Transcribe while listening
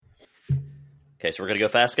Okay, so we're going to go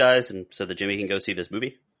fast, guys, and so that Jimmy can go see this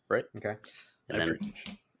movie, right? Okay. And then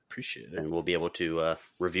Appreciate it. and we'll be able to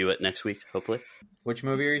review it next week, hopefully. Which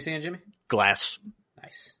movie are you seeing, Jimmy? Glass.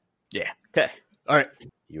 Nice. Yeah. Okay. All right.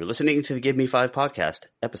 You're listening to the Give Me 5 podcast,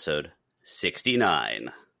 episode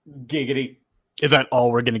 69. Giggity. Is that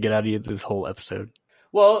all we're going to get out of this whole episode?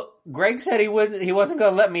 Well, Greg said he wasn't going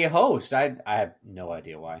to let me host. I have no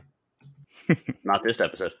idea why. Not this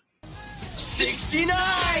episode.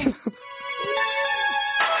 69!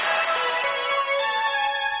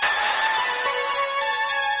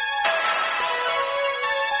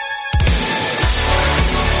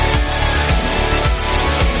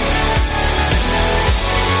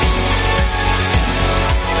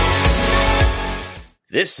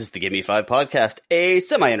 This is the Give Me 5 podcast, a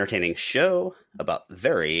semi-entertaining show about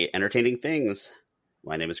very entertaining things.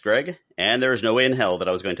 My name is Greg, and there is no way in hell that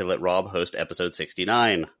I was going to let Rob host episode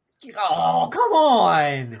 69. Oh, come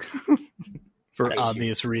on! For Thank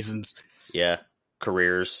obvious reasons. Yeah,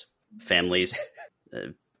 careers, families,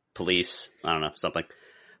 police, I don't know, something.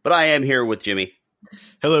 But I am here with Jimmy.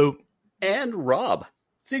 Hello. And Rob.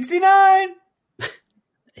 69!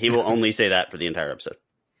 He will only say that for the entire episode.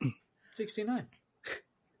 69.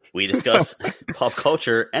 We discuss pop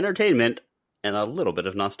culture, entertainment, and a little bit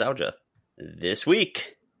of nostalgia. This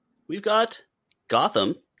week, we've got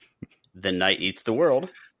Gotham, The Night Eats the World,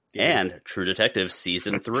 and True Detective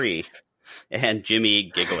Season 3. And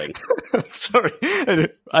Jimmy giggling. Sorry.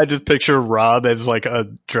 I just picture Rob as like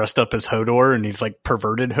dressed up as Hodor, and he's like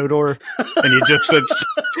perverted Hodor. And he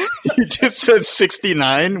just said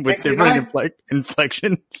 69 with 69? different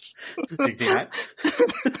inflections. 69.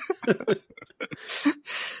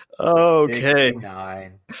 Okay.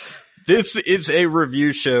 69. This is a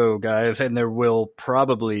review show, guys, and there will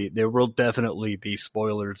definitely be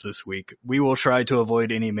spoilers this week. We will try to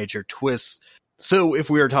avoid any major twists. So if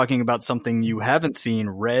we are talking about something you haven't seen,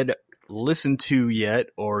 read, listened to yet,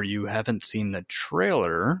 or you haven't seen the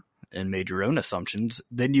trailer and made your own assumptions,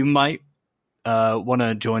 then you might want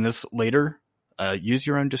to join us later. Use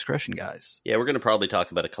your own discretion, guys. Yeah, we're going to probably talk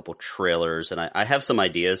about a couple trailers, and I have some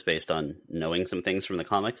ideas based on knowing some things from the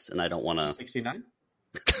comics, and I don't want to... 69?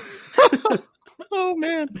 Oh,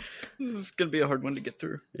 man. This is going to be a hard one to get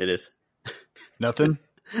through. It is. Nothing?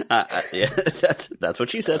 Yeah, that's what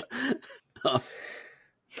she said.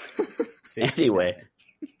 Anyway.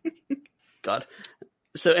 God.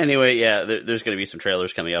 So anyway, yeah, there's going to be some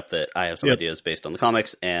trailers coming up that I have some ideas based on the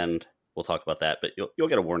comics, and we'll talk about that, but you'll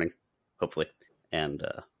get a warning, hopefully. And,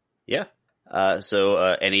 yeah. So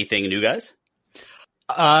anything new, guys?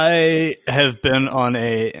 I have been on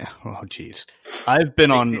I've been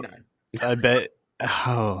 69.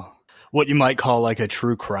 what you might call like a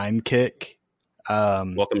true crime kick.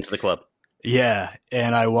 Welcome to the club. Yeah.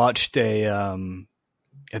 And I watched a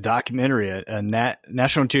documentary, a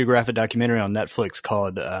National Geographic documentary on Netflix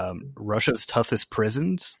called, Russia's Toughest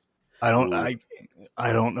Prisons. I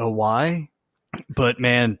don't know why, but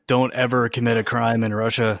man, don't ever commit a crime in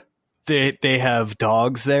Russia. They have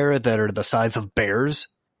dogs there that are the size of bears,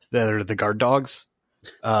 that are the guard dogs.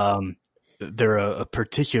 They're a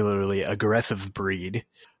particularly aggressive breed.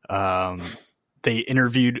 They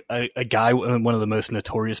interviewed a guy, one of the most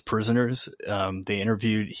notorious prisoners.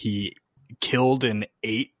 He killed and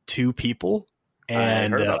ate 2 people. And I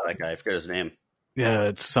heard about that guy. I forget his name. Yeah,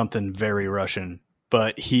 it's something very Russian.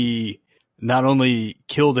 But he not only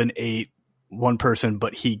killed and ate one person,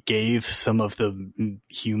 but he gave some of the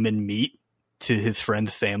human meat to his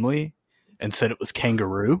friend's family and said it was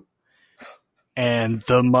kangaroo. And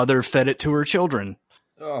the mother fed it to her children.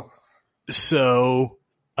 Oh. So,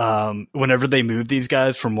 whenever they move these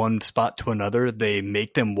guys from one spot to another, they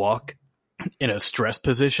make them walk in a stress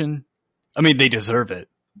position. I mean, they deserve it.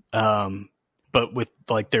 But with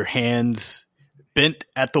like their hands bent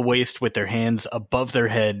at the waist, with their hands above their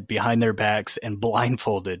head, behind their backs, and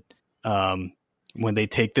blindfolded. When they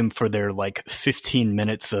take them for their like 15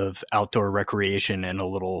 minutes of outdoor recreation in a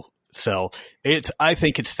little cell. I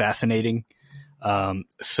think it's fascinating.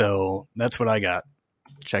 So that's what I got.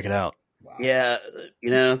 Check it out. Wow. Yeah,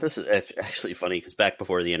 this is actually funny because back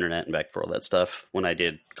before the internet and back before all that stuff, when I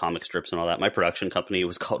did comic strips and all that, my production company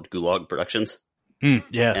was called Gulag Productions.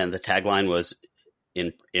 Yeah. And the tagline was,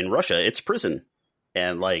 in Russia, it's prison.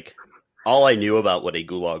 And like, all I knew about what a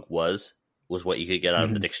gulag was what you could get out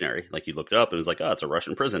of the dictionary. Like, you looked it up and it was like, oh, it's a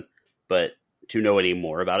Russian prison. But to know any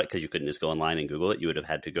more about it, because you couldn't just go online and Google it, you would have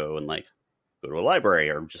had to go and like go to a library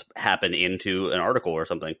or just happen into an article or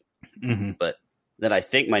something. Mm-hmm. But then I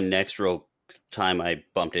think my next real time I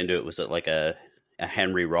bumped into it was at like a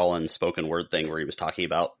Henry Rollins spoken word thing where he was talking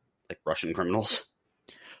about like Russian criminals.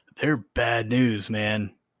 They're bad news,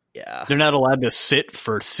 man. Yeah. They're not allowed to sit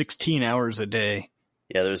for 16 hours a day.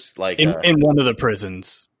 Yeah, there's like... In one of the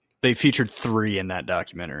prisons. They featured 3 in that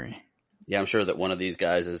documentary. Yeah, I'm sure that one of these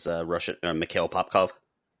guys is Russian Mikhail Popkov,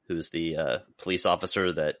 who's the police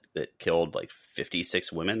officer that killed like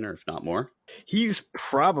 56 women, or if not more. He's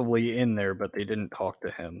probably in there, but they didn't talk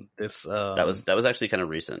to him. That was actually kind of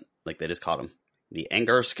recent. Like they just caught him. The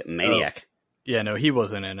Angarsk Maniac. Yeah, no, he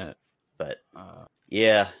wasn't in it. But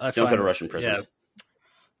don't go to Russian prisons. Yeah.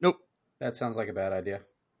 Nope. That sounds like a bad idea.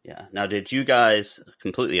 Yeah. Now, did you guys,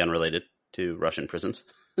 completely unrelated to Russian prisons,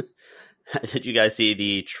 did you guys see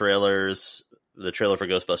the trailer for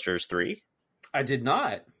Ghostbusters 3? I did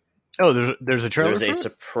not. Oh, there's a trailer. There's a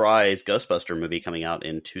surprise Ghostbuster movie coming out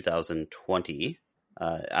in 2020.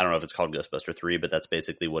 I don't know if it's called Ghostbuster 3, but that's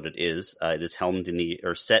basically what it is. It is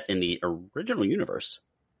set in the original universe,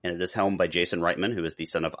 and it is helmed by Jason Reitman, who is the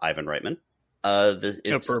son of Ivan Reitman.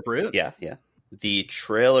 It's appropriate. Yeah. The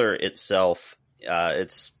trailer itself,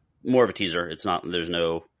 it's more of a teaser. It's not. There's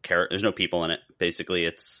no people in it. Basically,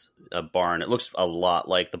 it's a barn. It looks a lot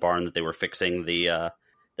like the barn that they were fixing the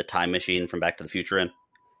time machine from Back to the Future in,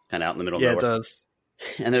 kind of out in the middle of nowhere. Yeah, it does.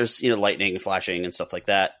 And there's lightning flashing and stuff like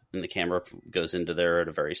that, and the camera goes into there at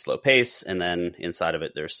a very slow pace, and then inside of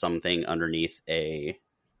it there's something underneath a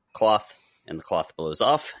cloth, and the cloth blows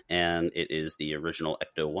off, and it is the original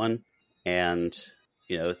Ecto-1, and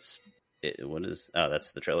that's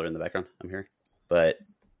the trailer in the background I'm hearing, but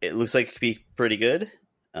it looks like it could be pretty good.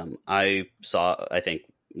 I think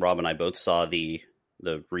Rob and I both saw the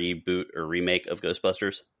reboot or remake of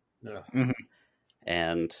Ghostbusters, Mm-hmm.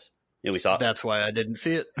 and we saw. That's why I didn't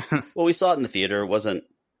see it. Well, we saw it in the theater.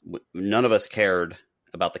 None of us cared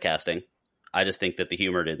about the casting. I just think that the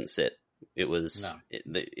humor didn't sit. It was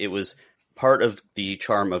it was part of the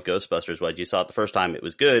charm of Ghostbusters. When you saw it the first time, it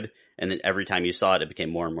was good, and then every time you saw it, it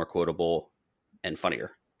became more and more quotable and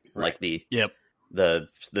funnier. Right. Like the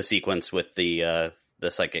sequence with the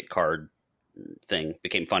psychic card thing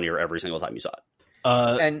became funnier every single time you saw it.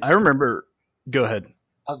 And I remember. Go ahead.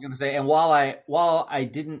 I was going to say, and while I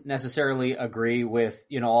didn't necessarily agree with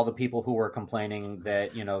all the people who were complaining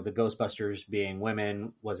that the Ghostbusters being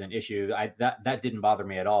women was an issue, that didn't bother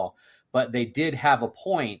me at all. But they did have a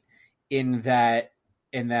point in that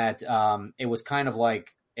it was kind of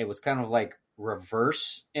like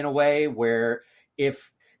reverse in a way, where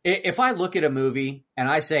if I look at a movie and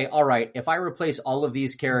I say, all right, if I replace all of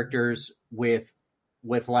these characters with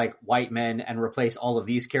like white men and replace all of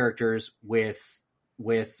these characters with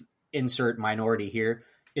insert minority here,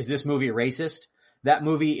 is this movie racist? That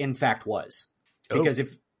movie in fact was. Because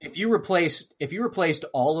if you replaced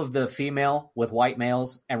all of the female with white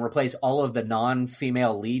males and replace all of the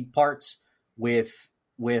non-female lead parts with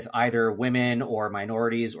either women or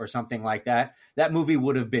minorities or something like that, that movie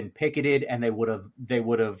would have been picketed, and they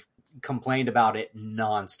would have complained about it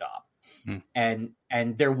nonstop. And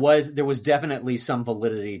there was definitely some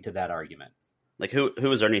validity to that argument. Like who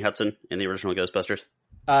was Ernie Hudson in the original Ghostbusters?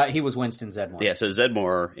 He was Winston Zedmore. Yeah, so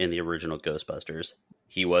Zedmore in the original Ghostbusters,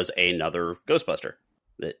 he was another Ghostbuster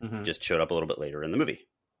that just showed up a little bit later in the movie,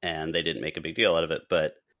 and they didn't make a big deal out of it.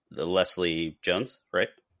 But the Leslie Jones, right?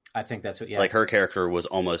 I think that's what. Yeah, like her character was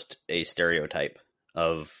almost a stereotype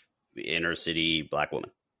of inner city black woman.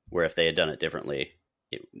 Where if they had done it differently,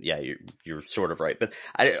 you're sort of right. But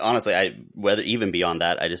whether even beyond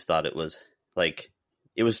that, I just thought it was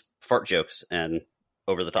fart jokes and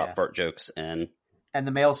over the top fart jokes and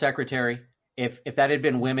the male secretary. If that had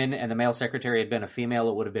been women and the male secretary had been a female,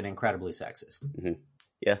 it would have been incredibly sexist. Mm-hmm.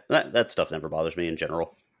 Yeah, that stuff never bothers me in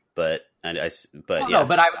general. But I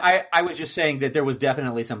was just saying that there was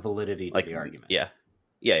definitely some validity to the argument. Yeah,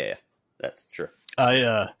 that's true.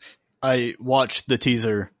 I watched the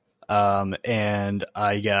teaser, and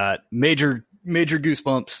I got major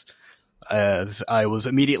goosebumps as I was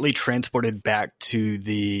immediately transported back to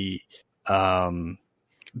the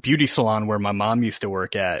beauty salon where my mom used to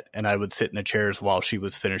work at, and I would sit in the chairs while she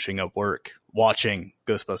was finishing up work, watching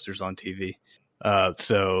Ghostbusters on TV.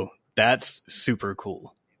 So that's super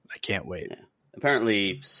cool. I can't wait. Yeah.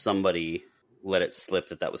 Apparently somebody let it slip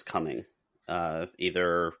that was coming.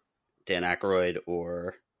 Either Dan Aykroyd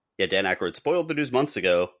Dan Aykroyd spoiled the news months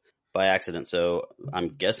ago by accident. So I'm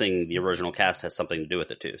guessing the original cast has something to do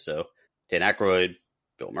with it too. So Dan Aykroyd,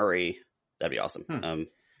 Bill Murray, that'd be awesome.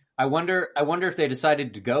 I wonder if they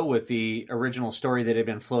decided to go with the original story that had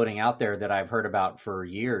been floating out there that I've heard about for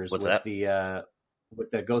years. What's with that?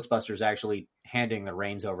 With the Ghostbusters actually handing the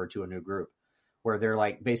reins over to a new group, where they're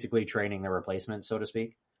like basically training the replacement, so to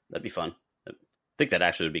speak. That'd be fun. I think that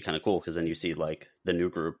actually would be kind of cool, because then you see like the new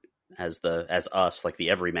group as us, like the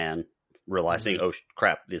everyman, realizing, oh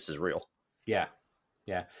crap, this is real. Yeah.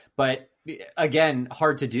 Yeah. But again,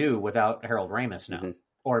 hard to do without Harold Ramis now. Mhm.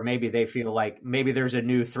 Or maybe they feel like maybe there's a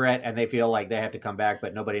new threat and they feel like they have to come back,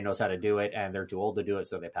 but nobody knows how to do it and they're too old to do it,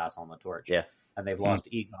 so they pass on the torch. Yeah. And they've lost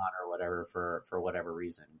Egon or whatever for whatever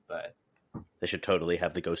reason. But They should totally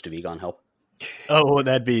have the ghost of Egon help. Oh,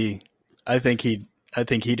 that'd be. I think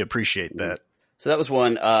he'd appreciate that. So that was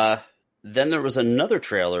one. Then there was another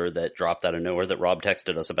trailer that dropped out of nowhere that Rob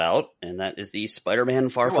texted us about, and that is the Spider-Man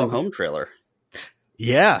Far From Home trailer.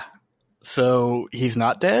 Yeah. So he's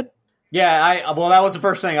not dead? yeah, well, that was the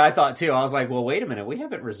first thing I thought too. I was like, well, wait a minute, we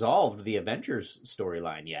haven't resolved the Avengers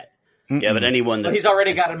storyline yet. Yeah, but But he's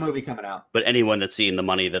already got a movie coming out. But anyone that's seen the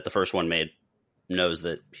money that the first one made knows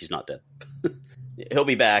that he's not dead. He'll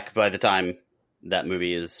be back by the time that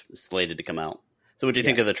movie is slated to come out. So what do you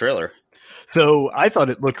think of the trailer? So I thought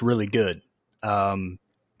it looked really good. Jake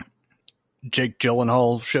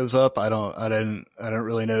Gyllenhaal shows up. I don't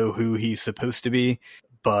really know who he's supposed to be,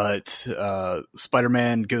 but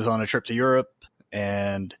Spider-Man goes on a trip to Europe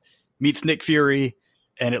and meets Nick Fury,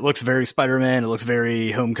 and it looks very Spider-Man. It looks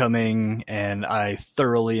very Homecoming, and I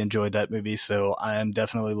thoroughly enjoyed that movie. So I am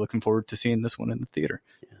definitely looking forward to seeing this one in the theater.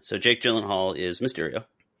 So Jake Gyllenhaal is Mysterio.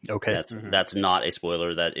 Okay, that's not a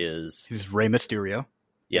spoiler. That is he's Rey Mysterio.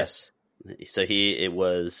 Yes. So he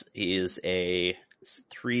is a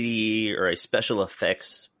 3D or a special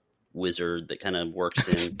effects wizard that kind of works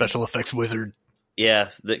in special effects wizard. Yeah,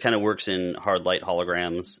 that kind of works in hard light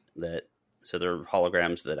holograms. So they're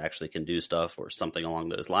holograms that actually can do stuff or something along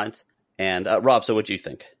those lines. And Rob, so what do you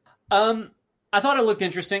think? I thought it looked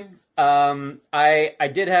interesting. I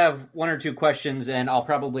did have one or two questions, and I'll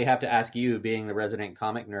probably have to ask you, being the resident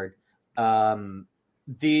comic nerd.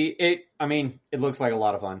 It looks like a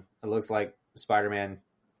lot of fun. It looks like Spider-Man,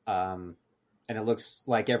 and it looks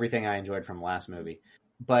like everything I enjoyed from last movie.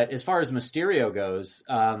 But as far as Mysterio goes,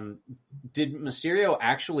 did Mysterio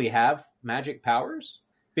actually have magic powers?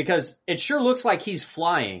 Because it sure looks like he's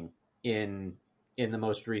flying in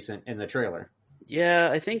the trailer. Yeah,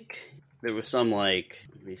 I think there was some let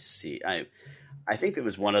me see. I think it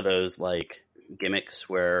was one of those gimmicks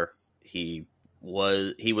where he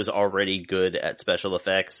was already good at special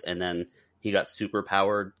effects, and then he got super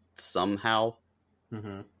powered somehow.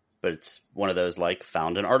 Mm-hmm. But it's one of those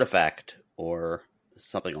found an artifact or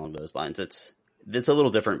something along those lines. It's a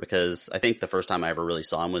little different because I think the first time I ever really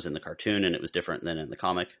saw him was in the cartoon, and it was different than in the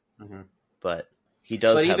comic. Mm-hmm. But he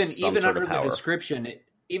does have some sort of power.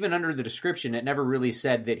 Even under the description, it never really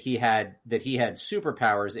said that he had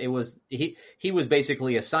superpowers. It was he was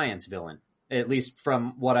basically a science villain, at least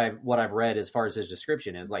from what I've read as far as his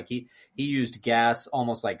description is. He used gas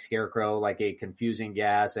almost like Scarecrow, like a confusing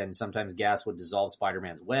gas, and sometimes gas would dissolve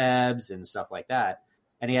Spider-Man's webs and stuff like that.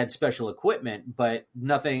 And he had special equipment, but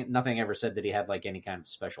nothing ever said that he had any kind of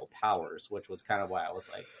special powers, which was kind of why I was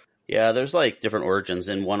like, yeah, there's different origins.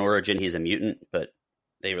 In one origin, he's a mutant, but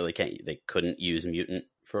they couldn't use mutant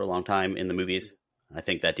for a long time in the movies. I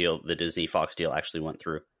think that deal, the Disney Fox deal, actually went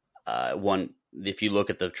through. If you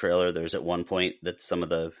look at the trailer, there's at one point that some of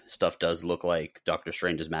the stuff does look like Doctor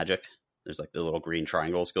Strange's magic. There's the little green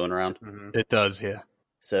triangles going around. Mm-hmm. It does, yeah.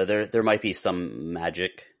 So there might be some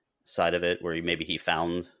magic side of it where he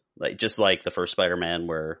found just like the first Spider-Man,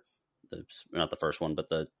 where not the first one, but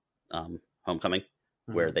the Homecoming,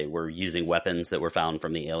 mm-hmm. where they were using weapons that were found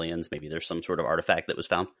from the aliens. Maybe there's some sort of artifact that was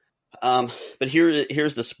found. But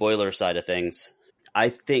here's the spoiler side of things. I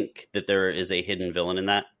think that there is a hidden villain in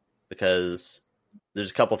that, because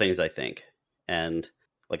there's a couple things I think. And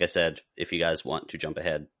like I said, if you guys want to jump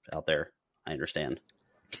ahead out there, I understand.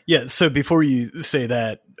 Yeah, so before you say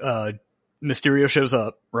that, Mysterio shows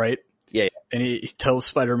up, right? Yeah. And he tells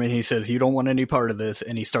Spider-Man, he says, you don't want any part of this,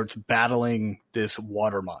 and he starts battling this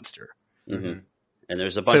water monster. Mm-hmm. And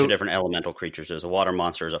there's a bunch of different elemental creatures. There's a water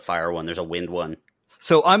monster, there's a fire one, there's a wind one.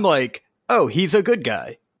 So I'm like, oh, he's a good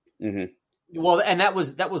guy. Mm-hmm. Well, and that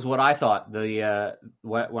was what I thought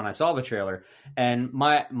when I saw the trailer. And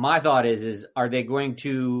my thought is are they going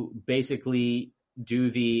to basically do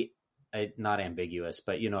the not ambiguous,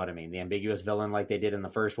 but you know what I mean, the ambiguous villain like they did in the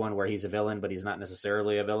first one, where he's a villain but he's not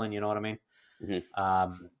necessarily a villain, you know what I mean?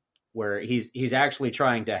 Mm-hmm. Where he's actually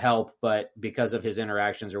trying to help, but because of his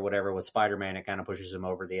interactions or whatever with Spider-Man, it kind of pushes him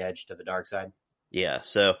over the edge to the dark side. Yeah,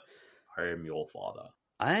 so I am your father.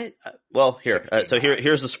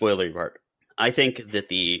 Here's the spoilery part. I think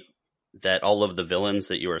that all of the villains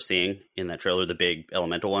that you are seeing in that trailer, the big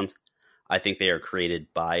elemental ones, I think they are created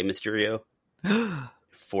by Mysterio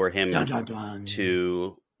for him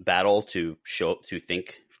to battle, to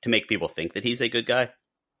make people think that he's a good guy.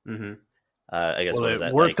 Mm-hmm. I guess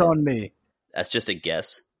it worked on me. That's just a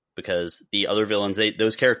guess, because the other villains,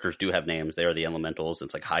 those characters do have names. They are the elementals.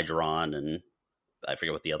 It's like Hydron and I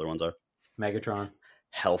forget what the other ones are. Megatron.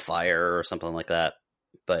 Hellfire or something like that.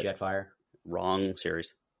 But Jetfire. Wrong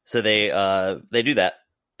series. So they do that,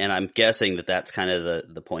 and I'm guessing that that's kind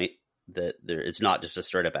of the point, that it's not just a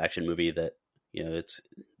straight up action movie, that it's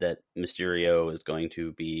that Mysterio is going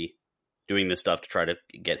to be doing this stuff to try to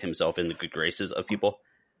get himself in the good graces of people.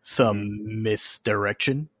 Some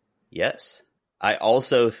misdirection. Yes. I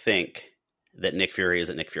also think that Nick Fury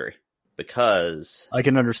isn't Nick Fury, because I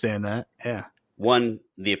can understand that. Yeah. One,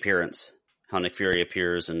 the appearance, how Nick Fury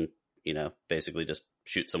appears and, basically just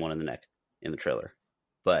shoots someone in the neck in the trailer.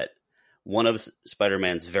 But one of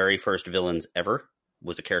Spider-Man's very first villains ever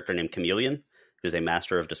was a character named Chameleon, who's a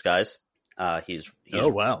master of disguise. He's oh,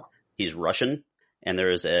 wow. He's Russian, and there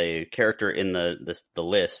is a character in the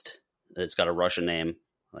list that's got a Russian name,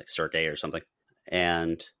 like Sergei or something.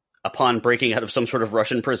 And upon breaking out of some sort of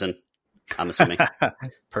Russian prison, I'm assuming.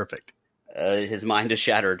 Perfect. His mind is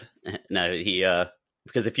shattered. No,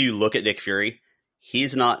 because if you look at Nick Fury,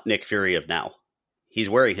 he's not Nick Fury of now. He's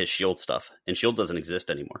wearing his S.H.I.E.L.D. stuff, and S.H.I.E.L.D. doesn't exist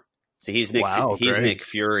anymore. So he's Nick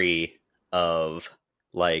Fury of,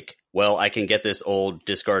 like, well, I can get this old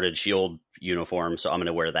discarded S.H.I.E.L.D. uniform, so I'm going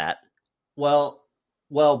to wear that. Well,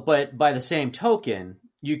 but by the same token,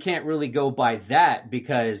 you can't really go by that,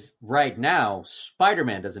 because right now,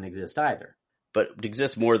 Spider-Man doesn't exist either. But it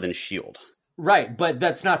exists more than S.H.I.E.L.D. Right, but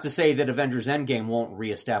that's not to say that Avengers Endgame won't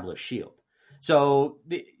reestablish S.H.I.E.L.D. So,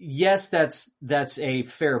 yes, that's a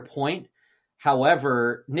fair point.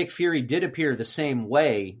 However, Nick Fury did appear the same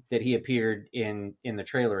way that he appeared in the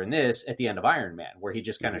trailer in this at the end of Iron Man, where he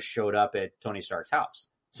just kind of showed up at Tony Stark's house.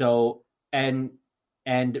 So, and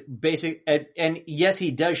yes,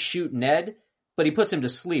 he does shoot Ned, but he puts him to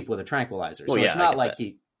sleep with a tranquilizer. So it's not like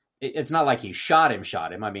it's not like he shot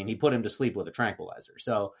him. I mean, he put him to sleep with a tranquilizer.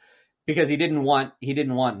 So, because he didn't want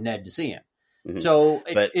Ned to see him. Mm-hmm. So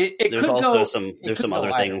there's also some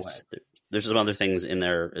other things. There's some other things in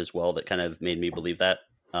there as well that kind of made me believe that.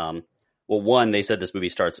 Well, one, they said this movie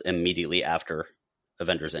starts immediately after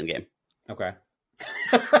Avengers Endgame. Okay.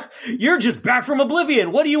 You're just back from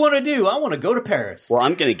Oblivion. What do you want to do? I want to go to Paris. Well,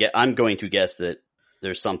 I'm going to guess that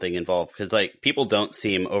there's something involved, because like people don't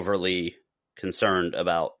seem overly concerned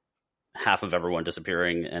about half of everyone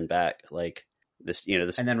disappearing and back, like this,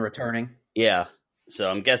 and then returning. Yeah. So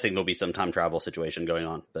I'm guessing there'll be some time travel situation going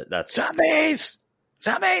on, but that's zombies.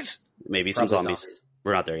 Maybe some zombies.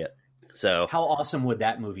 We're not there yet. So how awesome would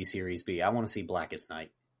that movie series be? I want to see Blackest Night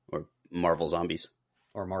or Marvel Zombies.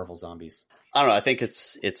 I don't know. I think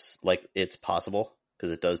it's like it's possible,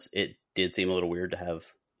 because it did seem a little weird to have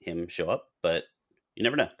him show up, but you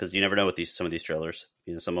never know, because you never know with some of these trailers.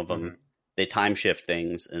 Some of them they time shift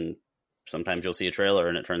things, and sometimes you'll see a trailer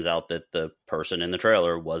and it turns out that the person in the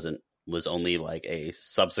trailer was only like a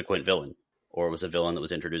subsequent villain, or was a villain that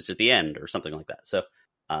was introduced at the end or something like that. So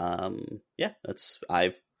yeah,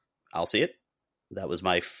 I'll see it. That was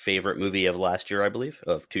my favorite movie of last year, I believe,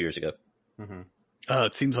 of 2 years ago. Mm-hmm. Oh,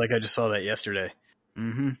 it seems like I just saw that yesterday.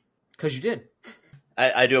 Mm-hmm. Because you did.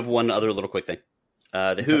 I do have one other little quick thing.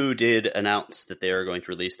 The Who did announce that they are going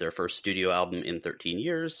to release their first studio album in 13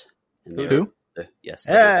 years. And Who? Yes.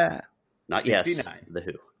 Yeah. Not 69. Yes. The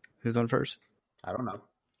Who. Who's on first? I don't know.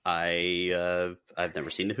 I've never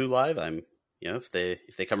seen the Who live. I'm, if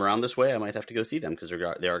they come around this way, I might have to go see them, because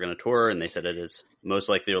they are going to tour, and they said it is most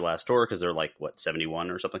likely their last tour, because they're like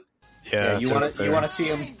 71 or something. Yeah. You want to see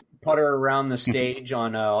them putter around the stage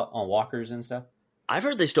on walkers and stuff? I've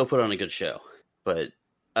heard they still put on a good show, but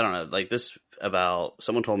I don't know. Like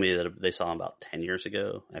someone told me that they saw them about 10 years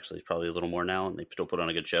ago. Actually, it's probably a little more now, and they still put on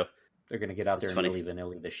a good show. They're going to get out there and Milli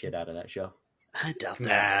Vanilli the shit out of that show. I doubt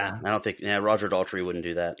that. Nah. I don't think. Yeah, Roger Daltrey wouldn't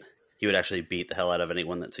do that. He would actually beat the hell out of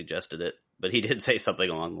anyone that suggested it. But he did say something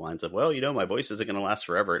along the lines of, "Well, my voice isn't going to last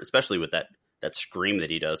forever," especially with that scream that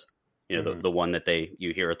he does. The one that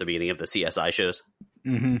you hear at the beginning of the CSI shows.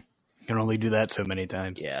 Mm-hmm. You can only do that so many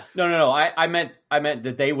times. Yeah. No. I meant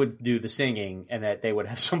that they would do the singing, and that they would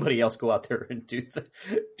have somebody else go out there and do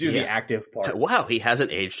the active part. Wow, he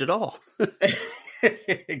hasn't aged at all.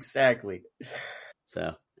 Exactly.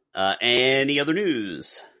 So, any other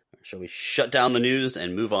news? Shall we shut down the news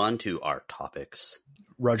and move on to our topics?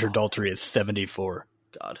 Roger Daltrey is 74.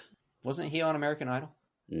 God. Wasn't he on American Idol?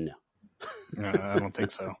 No. No, I don't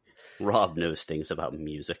think so. Rob knows things about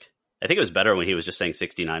music. I think it was better when he was just saying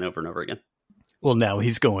 69 over and over again. Well, now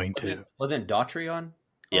he's going to. Wasn't Daughtry on?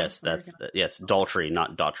 Yes, yes, Daltrey,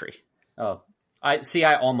 not Daughtry. Oh, I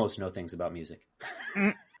almost know things about music.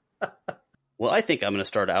 Well, I think I'm going to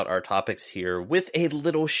start out our topics here with a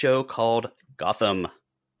little show called Gotham.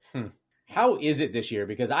 How is it this year?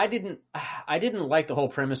 Because I didn't like the whole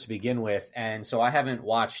premise to begin with, and so I haven't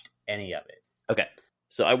watched any of it. Okay,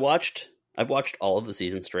 so I've watched all of the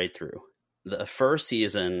seasons straight through. The first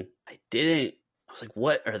season, I was like,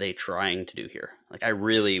 what are they trying to do here? Like, I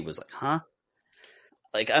really was like, huh?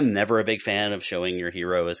 Like, I'm never a big fan of showing your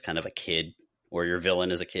hero as kind of a kid or your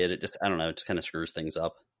villain as a kid. It just, I don't know, it just kind of screws things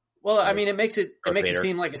up. Well, I mean, it makes it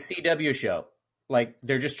seem like a CW show. Like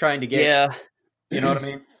they're just trying to get, yeah, you know what I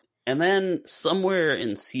mean? And then somewhere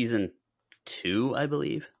in season 2, I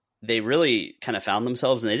believe, they really kind of found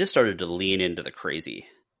themselves and they just started to lean into the crazy.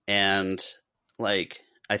 And like,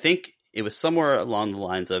 I think it was somewhere along the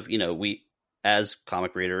lines of, you know, we as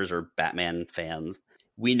comic readers or Batman fans,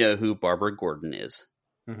 we know who Barbara Gordon is.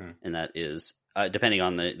 Mm-hmm. And that is, depending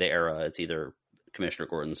on the era, it's either Commissioner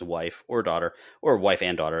Gordon's wife or daughter, or wife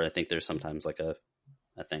and daughter. I think there's sometimes like a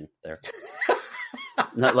thing there.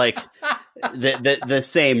 Not like the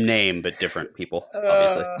same name, but different people,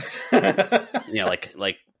 obviously. You know, like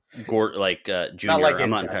Junior. Not like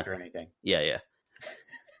incest or anything. Yeah.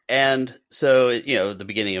 And so, you know, the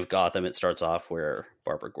beginning of Gotham, it starts off where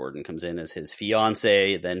Barbara Gordon comes in as his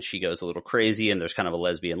fiance. Then she goes a little crazy and there's kind of a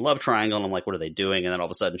lesbian love triangle. And I'm like, what are they doing? And then all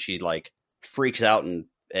of a sudden she like freaks out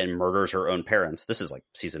and murders her own parents. This is like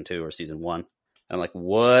season 2 or season 1. And I'm like,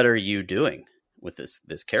 what are you doing with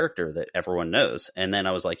this character that everyone knows? And then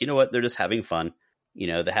I was like, you know what? They're just having fun. You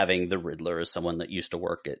know, having the Riddler as someone that used to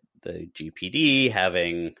work at the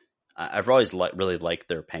GPD, I've always really liked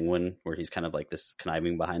their Penguin, where he's kind of like this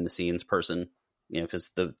conniving behind the scenes person, you know, because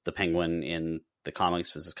the Penguin in the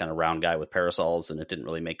comics was this kind of round guy with parasols, and it didn't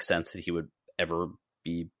really make sense that he would ever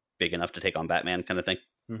be big enough to take on Batman kind of thing.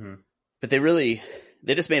 Mm-hmm. But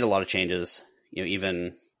they just made a lot of changes, you know,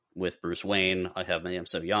 even with Bruce Wayne. I'm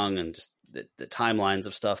so young, and just the timelines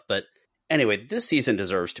of stuff. But anyway, this season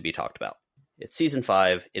deserves to be talked about. It's season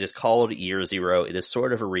 5. It is called Year Zero. It is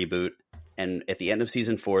sort of a reboot. And at the end of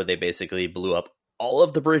season 4, they basically blew up all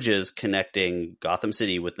of the bridges connecting Gotham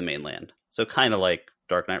City with the mainland. So kind of like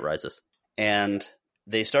Dark Knight Rises. And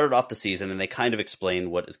they started off the season and they kind of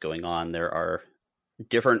explained what is going on. There are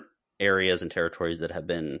different areas and territories that have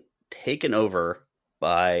been taken over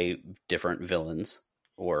by different villains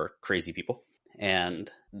or crazy people. And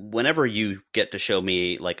whenever you get to show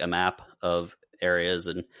me like a map of areas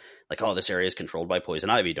and like, oh, this area is controlled by Poison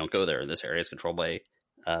Ivy, don't go there. And this area is controlled by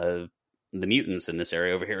the mutants, in this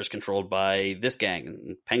area over here is controlled by this gang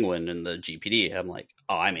and Penguin and the GPD. I'm like,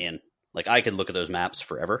 oh, I'm in. Like, I could look at those maps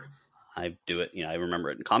forever. I do it, you know, I remember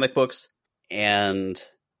it in comic books, and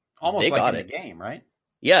almost like in the game, right?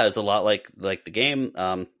 Yeah, it's a lot like the game.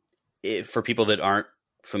 For people that aren't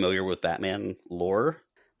familiar with Batman lore,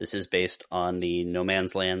 this is based on the No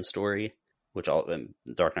Man's Land story, which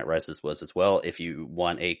Dark Knight Rises was as well. If you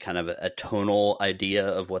want a kind of a tonal idea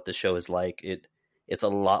of what the show is like, it's a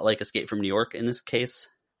lot like Escape from New York in this case.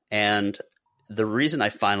 And the reason I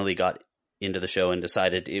finally got into the show and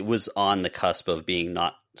decided it was on the cusp of being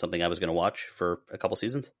not something I was going to watch for a couple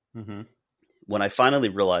seasons. Mm-hmm. When I finally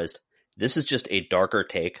realized this is just a darker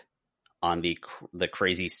take on the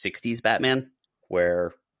crazy 60s Batman,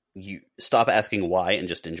 where you stop asking why and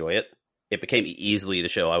just enjoy it. It became easily the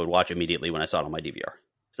show I would watch immediately when I saw it on my DVR.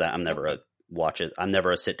 So I'm never I'm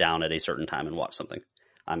never a sit down at a certain time and watch something.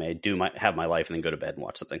 I may have my life and then go to bed and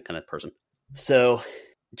watch something kind of person. So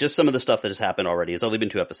just some of the stuff that has happened already. It's only been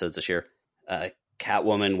 2 episodes this year.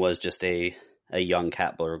 Catwoman was just a young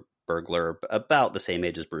cat burglar about the same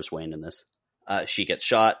age as Bruce Wayne in this. She gets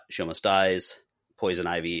shot. She almost dies. Poison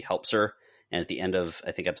Ivy helps her. And at the end of,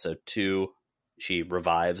 I think, episode 2, she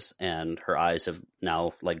revives and her eyes have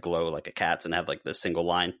now like glow like a cat's and have like this single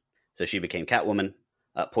line. So she became Catwoman.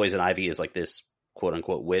 Poison Ivy is like this quote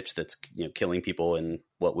unquote witch that's, you know, killing people in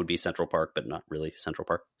what would be Central Park, but not really Central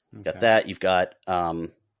Park. Okay. Got that. You've got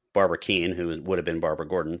Barbara Keene, who would have been Barbara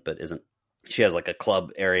Gordon, but isn't. She has like a club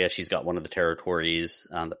area. She's got one of the territories.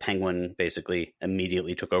 The Penguin basically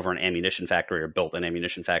immediately took over an ammunition factory or built an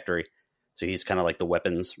ammunition factory. So he's kind of like the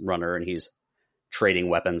weapons runner, and he's trading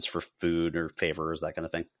weapons for food or favors, that kind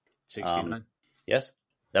of thing. 69. Yes.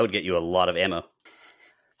 That would get you a lot of ammo.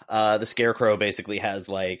 The Scarecrow basically has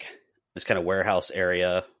like this kind of warehouse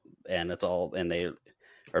area, and they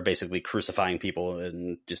are basically crucifying people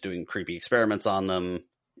and just doing creepy experiments on them.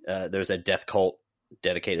 There's a death cult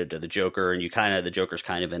dedicated to the Joker, and the Joker's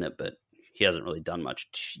kind of in it, but he hasn't really done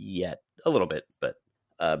much yet. A little bit, but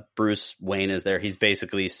Bruce Wayne is there. He's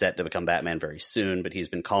basically set to become Batman very soon, but he's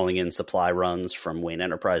been calling in supply runs from Wayne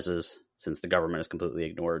Enterprises since the government has completely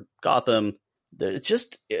ignored Gotham.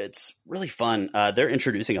 It's really fun. They're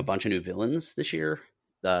introducing a bunch of new villains this year,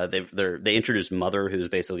 They introduced Mother, who's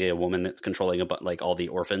basically a woman that's controlling like all the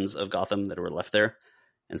orphans of Gotham that were left there,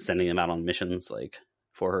 and sending them out on missions. Like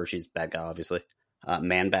for her, she's a bad guy, obviously.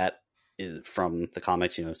 Man-Bat is from the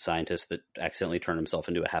comics, scientist that accidentally turned himself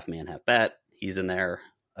into a half man, half bat. He's in there.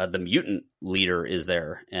 The mutant leader is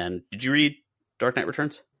there. And did you read Dark Knight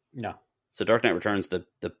Returns? No. So Dark Knight Returns, the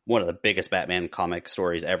one of the biggest Batman comic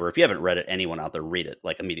stories ever. If you haven't read it, anyone out there, read it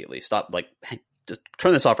like immediately. Stop, like, hey, just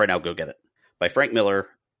turn this off right now. Go get it. By Frank Miller.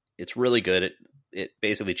 It's really good. It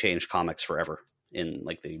basically changed comics forever in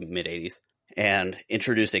like the mid 80s, and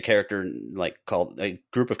introduced a character called a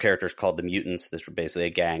group of characters called the Mutants. This were basically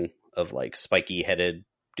a gang of like spiky headed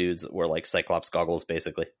dudes that wore like Cyclops goggles,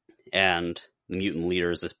 basically. And the mutant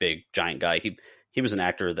leader is this big giant guy. He was an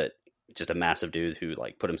actor that just a massive dude who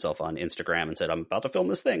like put himself on Instagram and said, "I'm about to film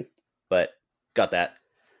this thing," but got that.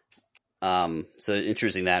 So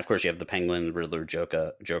introducing that, of course, you have the Penguin, Riddler,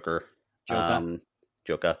 Joker. Joker.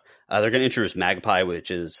 They're going to introduce Magpie,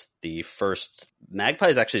 which is the first. Magpie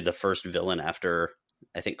is actually the first villain after,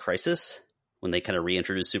 I think, Crisis, when they kind of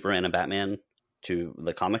reintroduced Superman and Batman to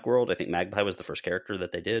the comic world. I think Magpie was the first character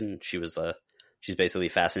that they did, and she's basically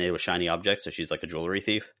fascinated with shiny objects, so she's like a jewelry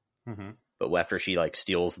thief. Mm-hmm. But after she like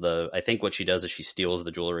steals I think what she does is she steals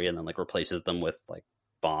the jewelry and then like replaces them with like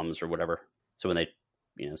bombs or whatever. So when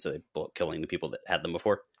they, so they blow up, killing the people that had them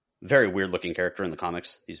before. Very weird looking character in the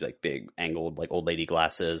comics. These like big angled like old lady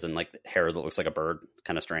glasses and like hair that looks like a bird.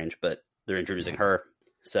 Kind of strange, but they're introducing her.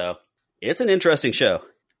 So it's an interesting show.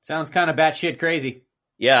 Sounds kind of batshit crazy.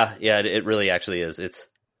 Yeah, it really actually is. It's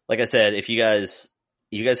like I said, if you guys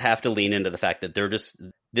have to lean into the fact that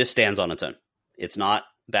this stands on its own. It's not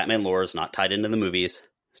Batman lore. It's not tied into the movies.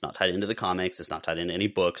 It's not tied into the comics. It's not tied into any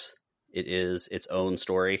books. It is its own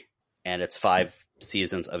story, and it's 5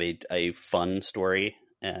 seasons of a fun story.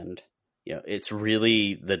 And it's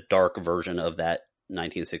really the dark version of that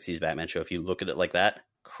 1960s Batman show. If you look at it like that,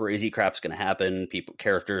 crazy crap's going to happen.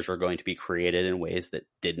 Characters are going to be created in ways that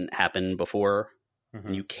didn't happen before. Mm-hmm.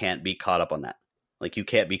 And you can't be caught up on that. Like, you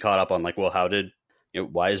can't be caught up on like, well,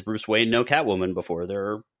 why is Bruce Wayne no Catwoman before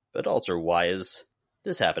they're adults? Or why is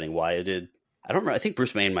this happening? I don't remember. I think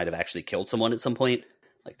Bruce Wayne might have actually killed someone at some point.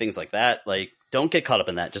 Like, things like that. Like, don't get caught up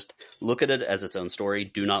in that. Just look at it as its own story.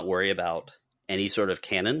 Do not worry about any sort of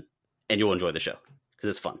canon, and you'll enjoy the show because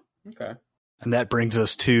it's fun. Okay. And that brings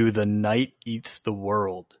us to The Night Eats the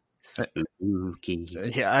World. Spooky.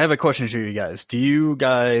 Yeah, I have a question for you guys. Do you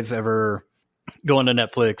guys ever go onto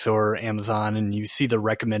Netflix or Amazon and you see the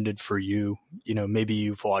recommended for you? Maybe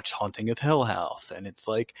you've watched Haunting of Hill House and it's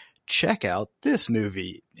like, check out this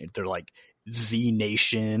movie. They're like Z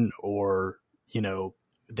Nation or,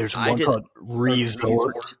 there's one called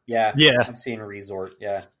Resort. Yeah. I've seen Resort.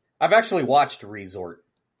 Yeah. I've actually watched Resort.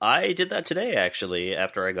 I did that today, actually,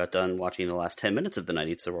 after I got done watching the last 10 minutes of The Night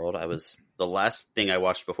Eats the World. The last thing I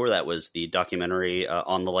watched before that was the documentary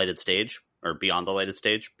On the Lighted Stage, or Beyond the Lighted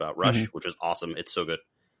Stage, about Rush, which was awesome. It's so good.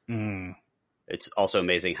 Mm. It's also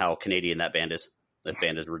amazing how Canadian that band is.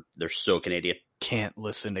 They're so Canadian. Can't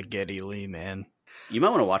listen to Geddy Lee, man. You might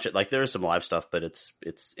want to watch it. Like, there's some live stuff, but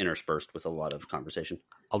it's interspersed with a lot of conversation.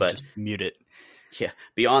 I'll just mute it. Yeah.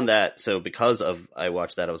 Beyond that, so because I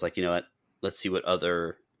watched that, I was like, you know what? Let's see what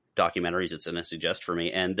other documentaries it's going to suggest for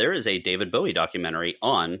me. And there is a David Bowie documentary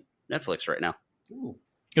on Netflix right now. Ooh.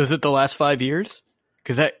 Is it the last 5 years?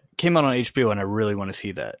 Because that came out on HBO and I really want to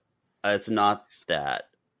see that. It's not that.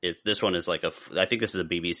 This one is like I think this is a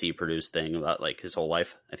BBC produced thing about like his whole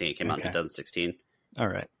life. I think it came out in 2016. All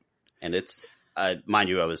right. And it's, mind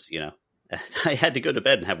you, I was, I had to go to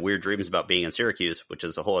bed and have weird dreams about being in Syracuse, which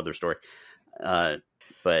is a whole other story.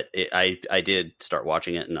 But I did start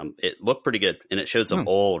watching it, and it looked pretty good, and it showed some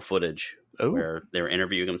old footage where they were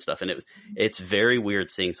interviewing him and stuff, and it's very weird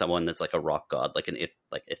seeing someone that's like a rock god, like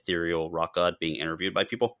ethereal rock god, being interviewed by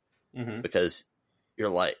people, because you're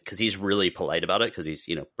like, because he's really polite about it, because he's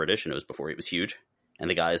British, and it was before he was huge, and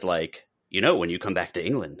the guy's like, when you come back to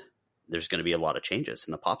England, there's going to be a lot of changes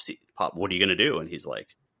in the pop. What are you going to do? And he's like,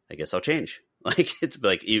 I guess I'll change. Like, it's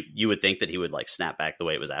like you would think that he would like snap back the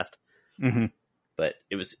way it was asked. Mm-hmm. But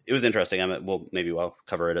it was interesting. Maybe we'll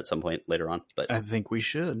cover it at some point later on. But I think we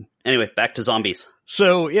should. Anyway, back to zombies.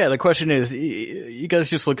 So yeah, the question is, you guys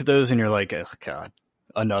just look at those and you're like, oh God,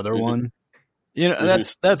 another one.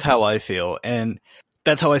 That's how I feel, and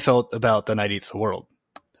that's how I felt about The Night Eats the World.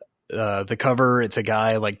 The cover, it's a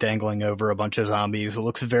guy like dangling over a bunch of zombies. It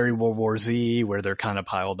looks very World War Z, where they're kind of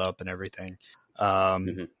piled up and everything.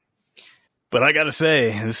 But I gotta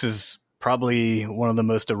say, this is probably one of the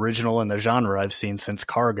most original in the genre I've seen since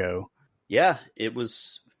Cargo. Yeah, it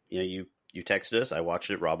was. You texted us. I watched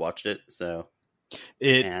it. Rob watched it. So,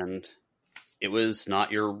 and It was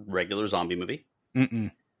not your regular zombie movie.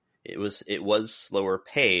 Mm-mm. It was slower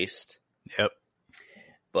paced. Yep.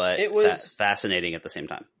 But It was fascinating at the same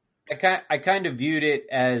time. I kind of viewed it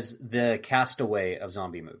as the Castaway of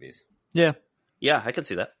zombie movies. Yeah. Yeah, I could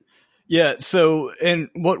see that. Yeah, so, and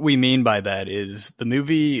what we mean by that is the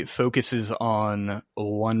movie focuses on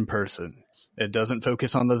one person. It doesn't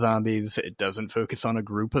focus on the zombies. It doesn't focus on a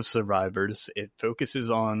group of survivors. It focuses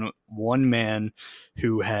on one man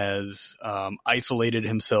who has isolated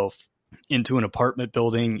himself into an apartment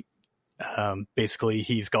building. Basically,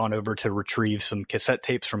 he's gone over to retrieve some cassette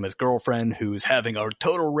tapes from his girlfriend who's having a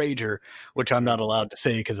total rager, which I'm not allowed to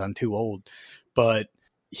say because I'm too old. But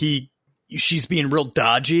she's being real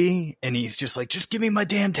dodgy, and he's just like, just give me my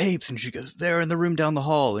damn tapes. And she goes, they're in the room down the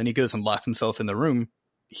hall. And he goes and locks himself in the room.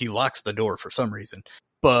 He locks the door for some reason,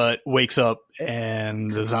 but wakes up and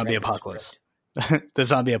the zombie apocalypse, the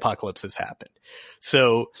zombie apocalypse has happened.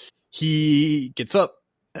 So he gets up,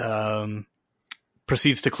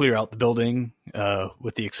 proceeds to clear out the building,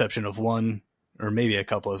 with the exception of one or maybe a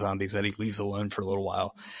couple of zombies that he leaves alone for a little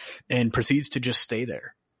while, and proceeds to just stay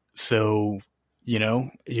there. So, you know,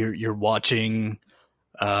 you're watching,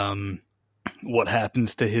 what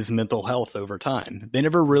happens to his mental health over time. They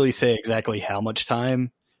never really say exactly how much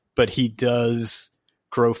time, but he does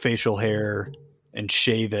grow facial hair and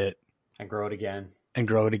shave it And grow it again.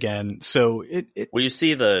 So it Well, you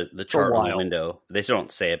see the chart on the window. They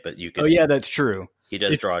don't say it, but you can. Oh yeah, that's true. He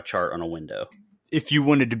does draw a chart on a window. If you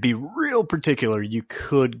wanted to be real particular, you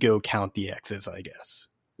could go count the X's, I guess.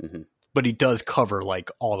 Mm-hmm. But he does cover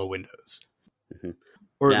like all the windows. Mm-hmm.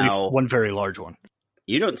 Or at least one very large one.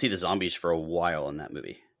 You don't see the zombies for a while in that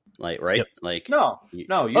movie. Like, right? Yep. Like because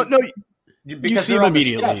see they're him on the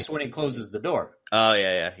immediately. steps when he closes the door. Oh,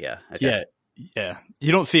 yeah. Okay. Yeah.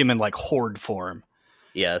 You don't see him in like horde form.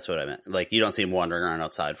 Yeah, that's what I meant. Like, you don't see him wandering around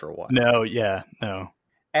outside for a while. No.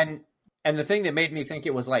 And the thing that made me think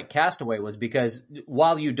it was like Castaway was because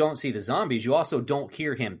while you don't see the zombies, you also don't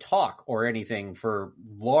hear him talk or anything for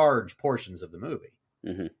large portions of the movie.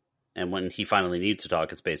 Mm-hmm. And when he finally needs to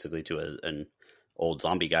talk, it's basically to an old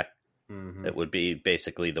zombie guy. Mm-hmm. It would be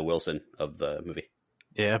basically the Wilson of the movie.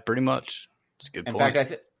 Yeah, pretty much. It's a good In point.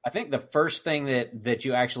 fact, I think the first thing that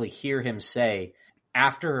you actually hear him say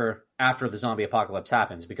after the zombie apocalypse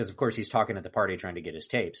happens, because of course he's talking at the party trying to get his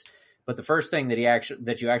tapes. But the first thing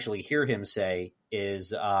that you actually hear him say is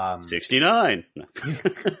 69. No.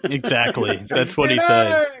 Exactly. That's what he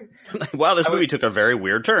said. Wow, this movie took a very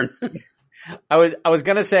weird turn. I was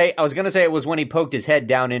gonna say it was when he poked his head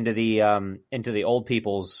down into the old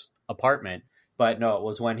people's apartment, but no, it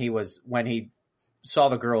was when he saw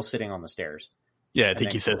the girl sitting on the stairs. Yeah, I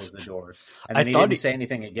think he says the door. And then he didn't say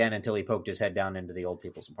anything again until he poked his head down into the old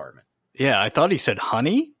people's apartment. Yeah, I thought he said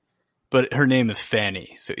honey, but her name is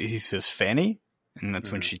Fanny. So he says Fanny, and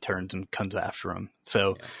that's when she turns and comes after him.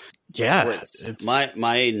 So, yeah.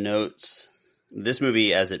 My notes, this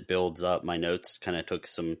movie, as it builds up, my notes kind of took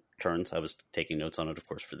some turns. I was taking notes on it, of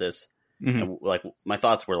course, for this. Mm-hmm. And like, my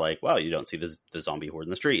thoughts were like, wow, you don't see the zombie horde in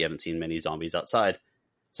the street. You haven't seen many zombies outside.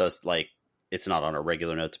 So it's like, it's not on our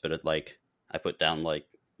regular notes, but it like, I put down like,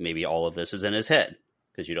 maybe all of this is in his head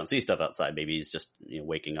because you don't see stuff outside. Maybe he's just,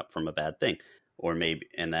 waking up from a bad thing, or maybe,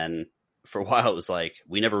 and then for a while it was like,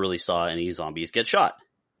 we never really saw any zombies get shot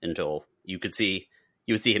until you would see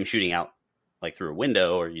him shooting out like through a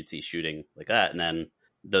window, or you'd see shooting like that. And then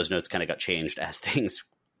those notes kind of got changed as things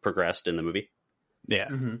progressed in the movie. Yeah.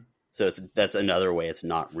 Mm-hmm. So that's another way. It's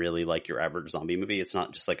not really like your average zombie movie. It's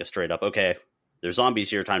not just like a straight up, okay, there's zombies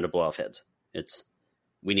here, time to blow off heads.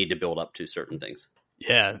 We need to build up to certain things.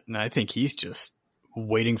 Yeah. And I think he's just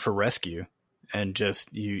waiting for rescue, and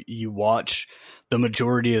just, you watch the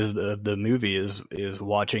majority of the movie is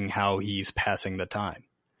watching how he's passing the time.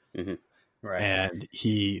 Mm-hmm. Right. And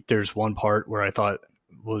there's one part where I thought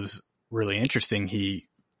was really interesting. He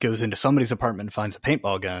goes into somebody's apartment and finds a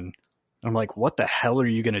paintball gun. I'm like, what the hell are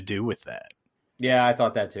you going to do with that? Yeah, I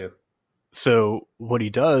thought that too. So what he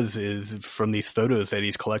does is, from these photos that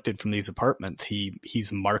he's collected from these apartments, he's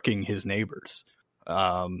marking his neighbors.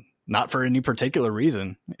 Not for any particular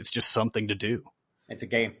reason. It's just something to do. It's a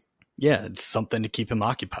game. Yeah, it's something to keep him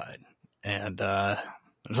occupied. And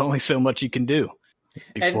there's only so much you can do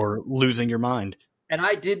before losing your mind. And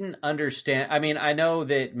I didn't understand. I mean, I know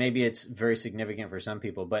that maybe it's very significant for some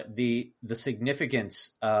people, but the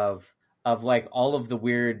significance of like all of the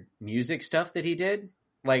weird music stuff that he did,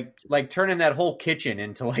 like turning that whole kitchen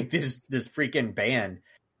into like this freaking band,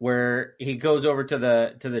 where he goes over to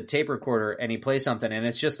the tape recorder and he plays something, and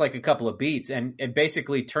it's just like a couple of beats, and it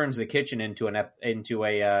basically turns the kitchen into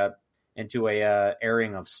a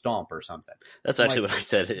airing of Stomp or something. That's actually what I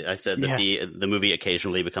said. I said that the movie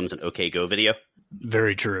occasionally becomes an OK Go video.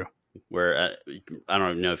 Very true. Where I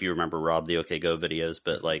don't know if you remember, Rob, the OK Go videos,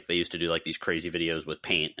 but like they used to do like these crazy videos with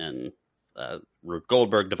paint and Rube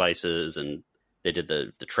Goldberg devices, and they did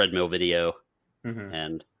the treadmill video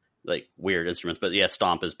and like weird instruments. But yeah,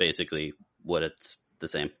 Stomp is basically what it's the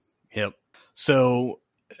same. Yep. So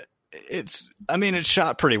it's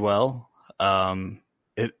shot pretty well.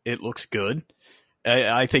 It looks good.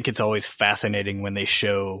 I think it's always fascinating when they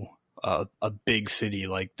show a big city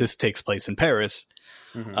like this takes place in Paris,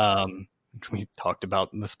 which we talked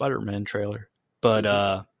about in the Spider-Man trailer. But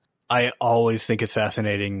I always think it's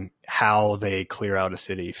fascinating how they clear out a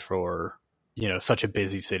city for, such a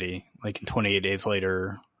busy city, like in 28 Days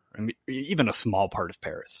Later, I mean, even a small part of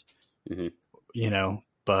Paris,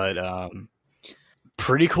 but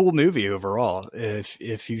pretty cool movie overall.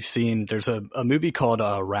 If you've seen, there's a movie called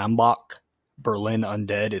Rambach, Berlin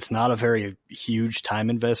Undead. It's not a very huge time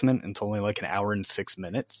investment. It's only like an hour and 6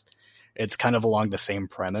 minutes. It's kind of along the same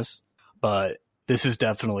premise, but this is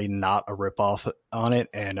definitely not a ripoff on it.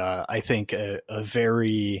 And I think it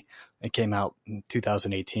came out in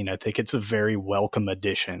 2018. I think it's a very welcome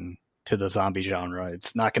addition to the zombie genre.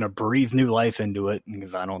 It's not going to breathe new life into it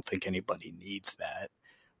because I don't think anybody needs that.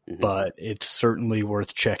 But it's certainly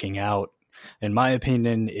worth checking out, in my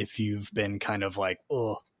opinion, if you've been kind of like,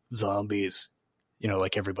 oh, zombies,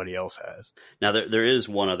 like everybody else has. Now, there is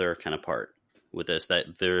one other kind of part with this,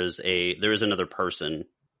 that there is another person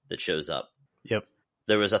that shows up. Yep.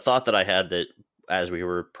 There was a thought that I had that as we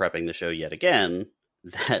were prepping the show yet again,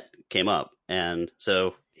 that came up. And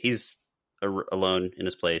so he's alone in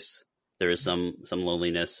his place. There is some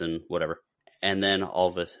loneliness and whatever. And then all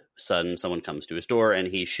of a sudden someone comes to his door and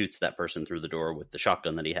he shoots that person through the door with the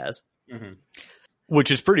shotgun that he has.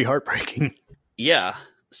 Which is pretty heartbreaking. Yeah.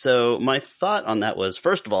 So my thought on that was,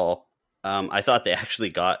 first of all, I thought they actually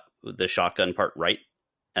got the shotgun part right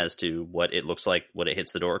as to what it looks like when it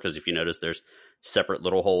hits the door. Because if you notice, there's separate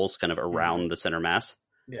little holes kind of around the center mass.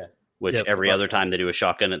 Yeah. Which every other time they do a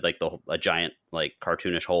shotgun, it, like a giant like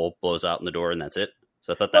cartoonish hole blows out in the door and that's it.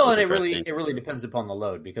 So I thought that was interesting. It really depends upon the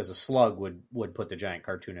load, because a slug would put the giant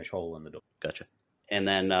cartoonish hole in the door. Gotcha. And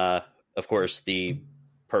then, of course, the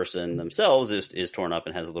person themselves is torn up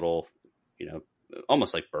and has a little,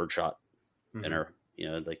 almost like birdshot in her,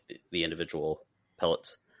 like the individual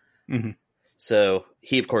pellets. So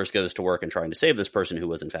he, of course, goes to work and trying to save this person who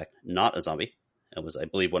was, in fact, not a zombie. It was, I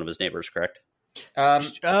believe, one of his neighbors, correct?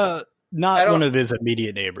 Not one of his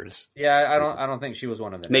immediate neighbors. Yeah, I don't think she was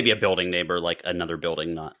one of them. Maybe a building neighbor, like another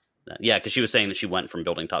building, not that. Yeah, because she was saying that she went from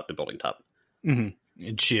building top to building top. And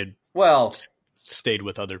she had stayed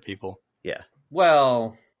with other people. Yeah.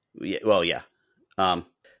 Well, yeah.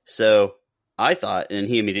 So I thought, and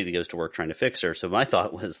he immediately goes to work trying to fix her. So my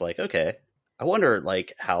thought was like, okay, I wonder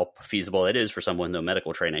like how feasible it is for someone with no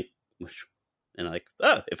medical training. And like,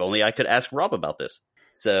 if only I could ask Rob about this.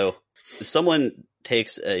 So someone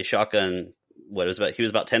takes a shotgun. He was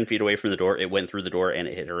about 10 feet away from the door. It went through the door and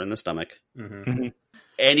it hit her in the stomach.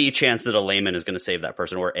 Any chance that a layman is going to save that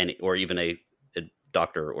person, or even a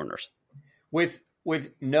doctor or nurse with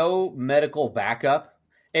no medical backup?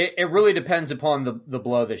 It really depends upon the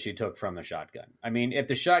blow that she took from the shotgun. I mean, if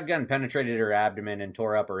the shotgun penetrated her abdomen and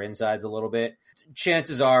tore up her insides a little bit,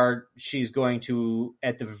 chances are she's going to,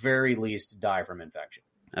 at the very least, die from infection.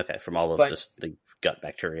 Okay, from all of just the gut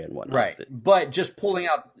bacteria and whatnot. Right. But just pulling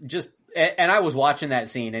out, and I was watching that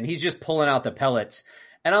scene, and he's just pulling out the pellets,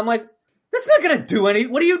 and I'm like, that's not going to do anything.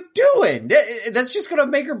 What are you doing? That's just going to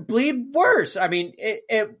make her bleed worse. I mean,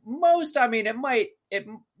 it might,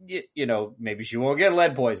 maybe she won't get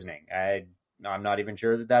lead poisoning. I'm not even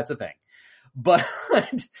sure that that's a thing. But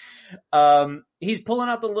he's pulling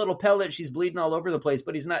out the little pellet. She's bleeding all over the place,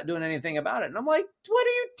 but he's not doing anything about it. And I'm like, what are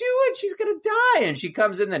you doing? She's going to die. And she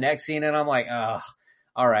comes in the next scene, and I'm like, oh,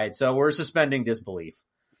 all right. So we're suspending disbelief.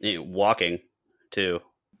 Walking, too.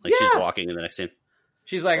 Like, she's walking in the next scene.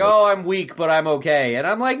 She's like, oh, I'm weak, but I'm okay. And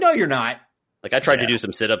I'm like, no, you're not. Like, I tried to do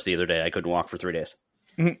some sit-ups the other day. I couldn't walk for 3 days.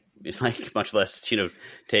 It's like, much less,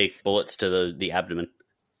 take bullets to the abdomen.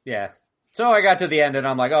 Yeah. So I got to the end, and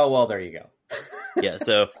I'm like, oh, well, there you go. Yeah,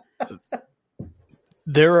 so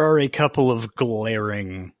there are a couple of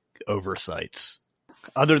glaring oversights.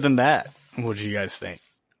 Other than that, what did you guys think?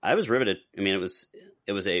 I was riveted. I mean, it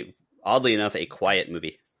was oddly enough a quiet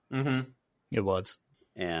movie. It was,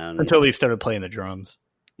 and until he started playing the drums.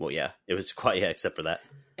 Well, yeah, it was quiet, except for that.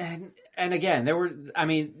 And again, there were,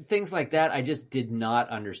 things like that I just did not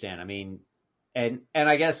understand. I mean, and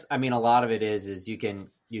I guess, a lot of it is you can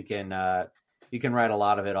you can write a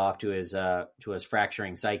lot of it off to his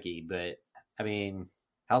fracturing psyche. But I mean,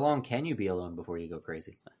 how long can you be alone before you go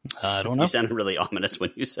crazy? I don't know. You sounded really ominous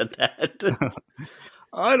when you said that.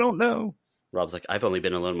 I don't know. Rob's like, I've only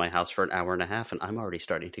been alone in my house for an hour and a half, and I'm already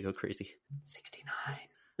starting to go crazy.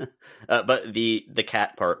 69. But the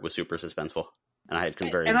cat part was super suspenseful, and I had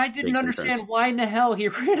And I didn't understand why in the hell he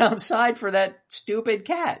ran outside for that stupid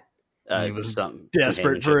cat. He was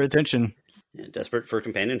desperate for attention. Yeah, desperate for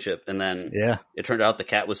companionship. And then it turned out the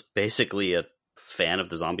cat was basically a fan of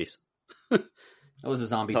the zombies. It was a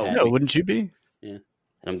zombie cat. No, wouldn't you be? Yeah.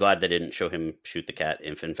 And I'm glad they didn't show him shoot the cat.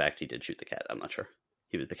 If in fact he did shoot the cat, I'm not sure.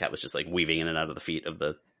 The cat was just like weaving in and out of the feet of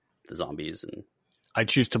the zombies. And I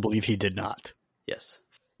choose to believe he did not. Yes.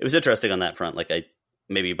 It was interesting on that front. Like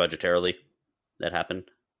maybe budgetarily that happened.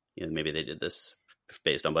 Maybe they did this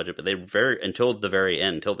based on budget, but until the very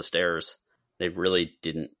end, until the stairs, they really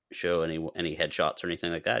didn't show any headshots or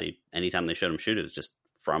anything like that. Anytime they showed him shoot, it was just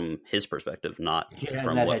from his perspective, not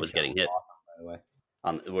from what was getting hit. Awesome, by the way.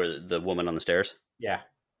 Where the woman on the stairs? Yeah.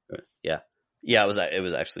 It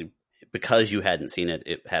was actually, because you hadn't seen it,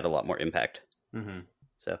 it had a lot more impact. Mm-hmm.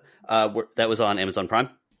 So that was on Amazon Prime?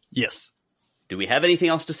 Yes. Do we have anything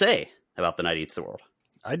else to say about The Night Eats the World?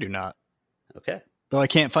 I do not. Okay. Though I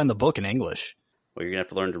can't find the book in English. Well, you're going to have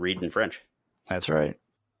to learn to read in French. That's right.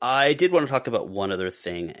 I did want to talk about one other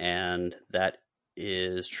thing, and that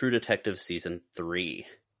is True Detective Season 3.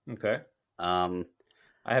 Okay. I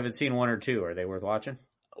haven't seen 1 or 2. Are they worth watching?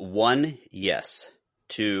 1, yes.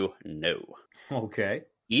 2, no. Okay.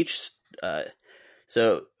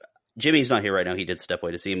 So Jimmy's not here right now. He did step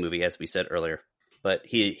away to see a movie, as we said earlier. But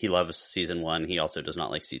he loves Season 1. He also does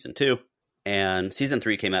not like Season 2. And Season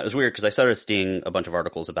 3 came out. It was weird because I started seeing a bunch of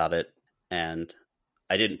articles about it, and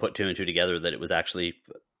I didn't put 2 and 2 together that it was actually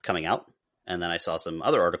coming out. And then I saw some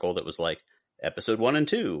other article that was like, Episode 1 and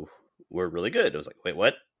 2 were really good. I was like, wait,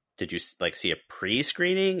 what? Did you see a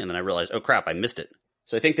pre-screening? And then I realized, oh crap, I missed it.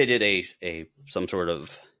 So I think they did some sort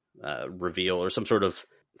of reveal or some sort of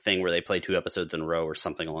thing where they play 2 episodes in a row or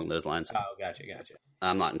something along those lines. Oh, gotcha.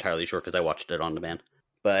 I'm not entirely sure because I watched it on demand.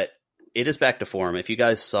 But it is back to form. If you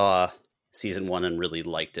guys saw Season 1 and really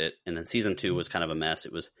liked it, and then Season 2 was kind of a mess.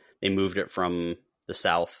 They moved it from the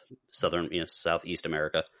southeast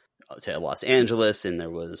America to Los Angeles, and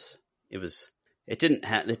it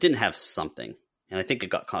didn't have something, and I think it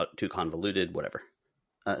got too convoluted. Whatever.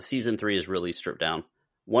 Season 3 is really stripped down.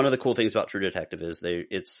 One of the cool things about True Detective is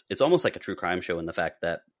it's almost like a true crime show in the fact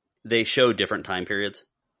that they show different time periods.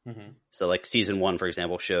 Mm-hmm. So like Season 1, for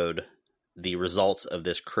example, showed the results of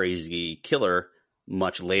this crazy killer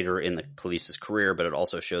much later in the police's career, but it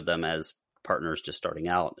also showed them as partners just starting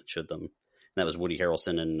out. It showed them, and that was Woody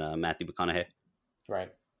Harrelson and Matthew McConaughey.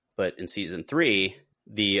 Right. But in Season 3,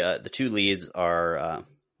 the 2 leads are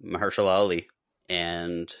Mahershala Ali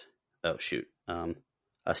and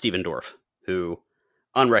Stephen Dorff, who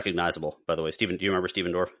unrecognizable, by the way. Stephen, do you remember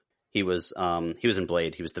Stephen Dorff? He was in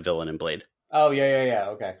Blade. He was the villain in Blade. Oh yeah.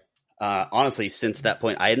 Okay. Honestly, since that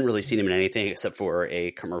point, I hadn't really seen him in anything except for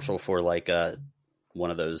a commercial for like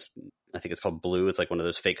one of those. I think it's called Blue. It's like one of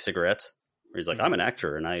those fake cigarettes where he's like, I'm an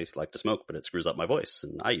actor and I like to smoke, but it screws up my voice,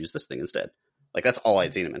 and I use this thing instead. Like that's all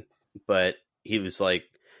I'd seen him in. But he was like,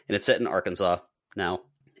 and it's set in Arkansas now.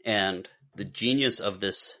 And the genius of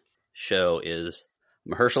this show is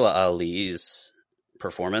Mahershala Ali's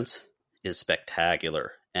performance is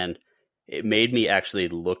spectacular. And it made me actually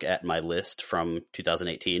look at my list from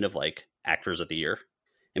 2018 of like actors of the year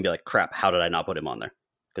and be like, crap, how did I not put him on there?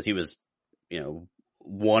 Because he was,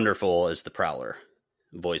 wonderful as the Prowler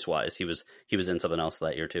voice wise. He was in something else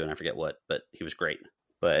that year too, and I forget what, but he was great.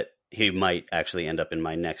 But he might actually end up in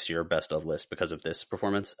my next year best of list because of this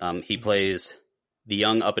performance. He plays the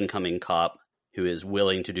young up and coming cop who is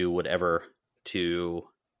willing to do whatever to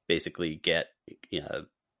basically get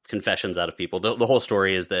confessions out of people. The whole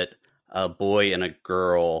story is that a boy and a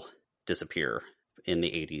girl disappear in the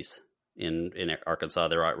 80s in Arkansas.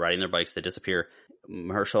 They're riding their bikes, they disappear.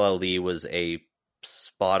 Mahershala Ali was a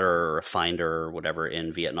spotter or a finder or whatever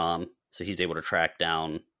in Vietnam, so he's able to track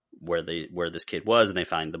down where this kid was, and they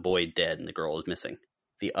find the boy dead and the girl is missing.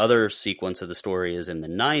 The other sequence of the story is in the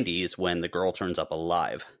 90s when the girl turns up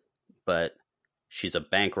alive, but she's a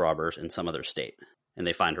bank robber in some other state, and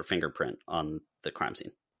they find her fingerprint on the crime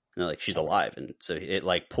scene. And they're like, she's alive. And so it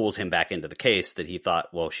like pulls him back into the case that he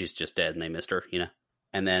thought, well, she's just dead and they missed her,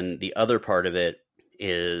 And then the other part of it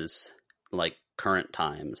is like current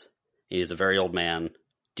times. He's a very old man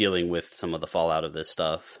dealing with some of the fallout of this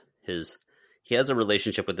stuff. He has a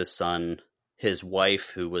relationship with his son. His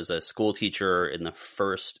wife, who was a school teacher in the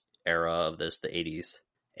first era of this, the 80s,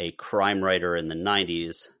 a crime writer in the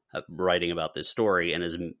 90s, writing about this story and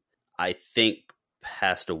is, I think,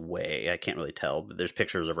 passed away. I can't really tell, but there's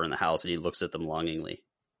pictures of her in the house and he looks at them longingly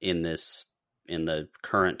in the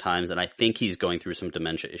current times. And I think he's going through some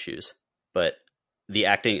dementia issues, but the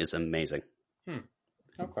acting is amazing.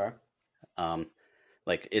 Okay.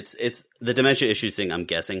 Like it's the dementia issue thing, I'm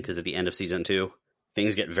guessing, because at the end of season 2,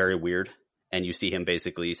 things get very weird and you see him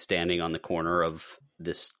basically standing on the corner of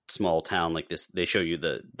this small town like this. They show you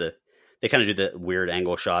they kind of do the weird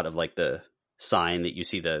angle shot of like the sign that you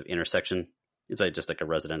see the intersection. It's like just like a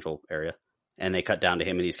residential area. And they cut down to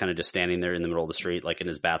him and he's kind of just standing there in the middle of the street, like in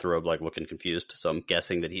his bathrobe, like looking confused. So I'm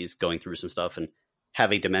guessing that he's going through some stuff and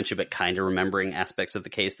having dementia, but kind of remembering aspects of the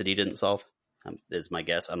case that he didn't solve, is my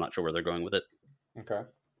guess. I'm not sure where they're going with it. Okay.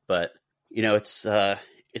 But, it's an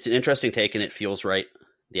interesting take and it feels right.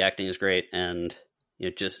 The acting is great. And,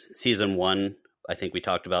 just season 1, I think we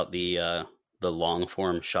talked about the long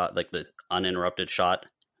form shot, like the uninterrupted shot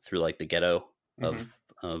through like the ghetto of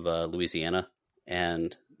Louisiana.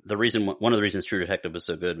 And one of the reasons True Detective was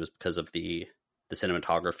so good was because of the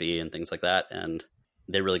cinematography and things like that. And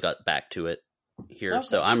they really got back to it here. Okay.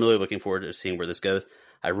 So I'm really looking forward to seeing where this goes.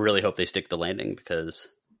 I really hope they stick the landing because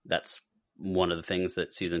that's one of the things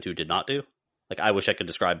that season 2 did not do. Like, I wish I could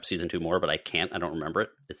describe season 2 more, but I can't. I don't remember it.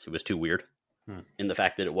 It was too weird. In the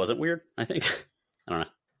fact that it wasn't weird, I think. I don't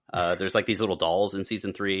know. There's like these little dolls in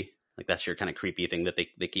season 3. Like, that's your kind of creepy thing that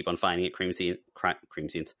they keep on finding at crime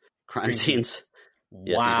scenes. Wow.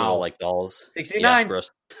 Yes, these little like dolls. 69. Yeah,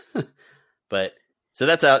 gross. But so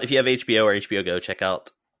that's out. If you have HBO or HBO Go, check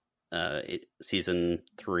out season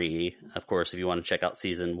 3. Of course, if you want to check out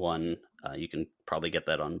season 1, you can probably get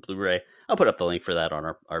that on Blu-ray. I'll put up the link for that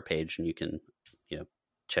on our page, and you can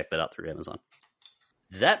check that out through Amazon.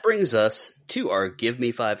 That brings us to our Give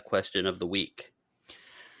Me 5 question of the week.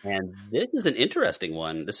 And this is an interesting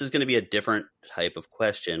one. This is going to be a different type of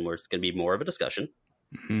question where it's going to be more of a discussion.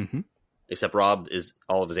 Mm-hmm. Except all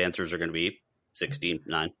of his answers are going to be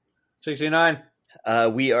 69. 69.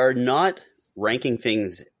 We are not ranking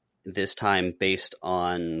things this time based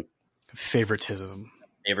on favoritism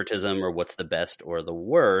or what's the best or the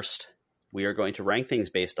worst. We are going to rank things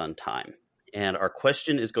based on time. And our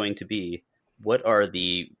question is going to be, what are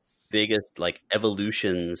the biggest like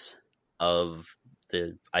evolutions of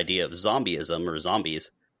the idea of zombieism or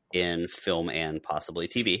zombies in film and possibly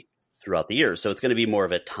TV throughout the years? So it's going to be more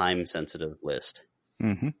of a time-sensitive list.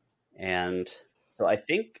 Mm-hmm. And so I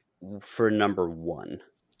think for number 1,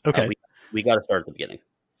 okay, we got to start at the beginning.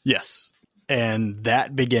 Yes. And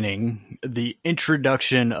that beginning, the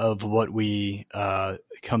introduction of what we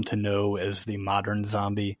come to know as the modern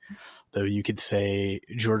zombie, though you could say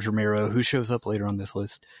George Romero, who shows up later on this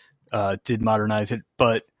list, did modernize it.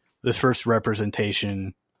 But the first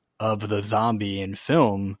representation of the zombie in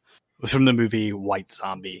film was from the movie White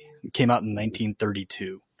Zombie. It came out in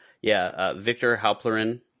 1932. Yeah, Victor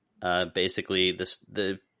Halperin. Basically,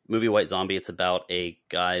 the movie White Zombie, it's about a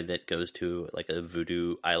guy that goes to like a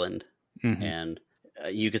voodoo island. Mm-hmm. And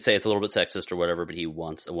you could say it's a little bit sexist or whatever, but he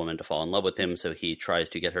wants a woman to fall in love with him, so he tries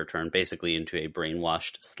to get her turned basically into a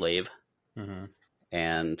brainwashed slave. Mm-hmm.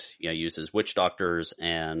 And uses witch doctors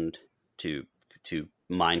and to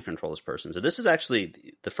mind control this person. So this is actually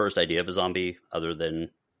the first idea of a zombie other than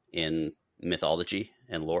in mythology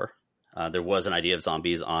and lore. There was an idea of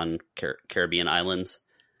zombies on Caribbean islands,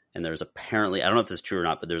 and there's apparently, I don't know if this is true or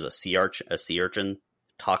not, but there's a sea urchin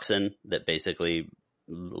toxin that basically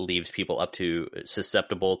leaves people up to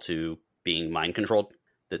susceptible to being mind controlled,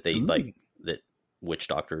 that they that witch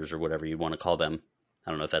doctors or whatever you want to call them, I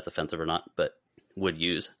don't know if that's offensive or not, but would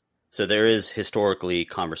use. So there is historically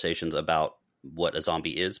conversations about what a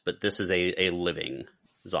zombie is, but this is a living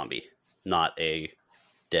zombie, not a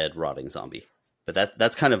dead, rotting zombie. But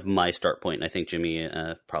that's kind of my start point, and I think Jimmy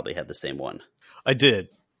probably had the same one. I did.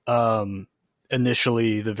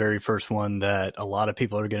 Initially, the very first one that a lot of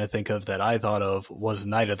people are going to think of that I thought of was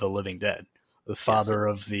Night of the Living Dead, the father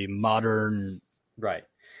of the modern. Right.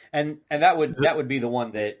 And that would be the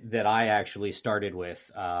one that I actually started with,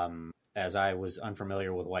 as I was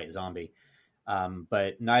unfamiliar with White Zombie.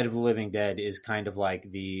 But Night of the Living Dead is kind of like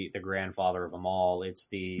the grandfather of them all. It's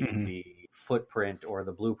the footprint or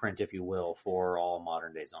the blueprint, if you will, for all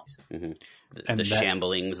modern day zombies. Mm-hmm. The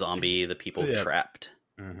shambling zombie, the people trapped.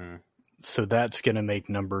 Mm-hmm. So that's going to make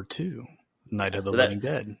number 2, Night of the Living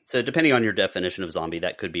Dead. So depending on your definition of zombie,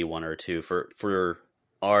 that could be 1 or 2. For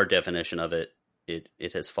our definition of it,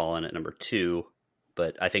 it has fallen at number 2,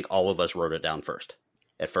 but I think all of us wrote it down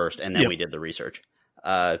at first, and then we did the research.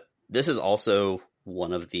 This is also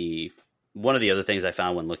one of the other things I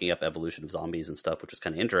found when looking up evolution of zombies and stuff, which was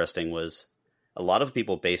kind of interesting, was a lot of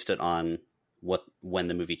people based it on when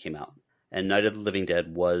the movie came out. And Night of the Living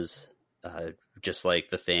Dead was just like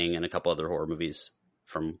The Thing and a couple other horror movies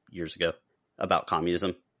from years ago about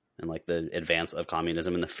communism and like the advance of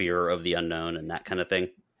communism and the fear of the unknown and that kind of thing,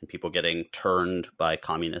 and people getting turned by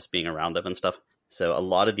communists being around them and stuff. So a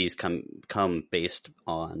lot of these come based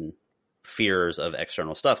on fears of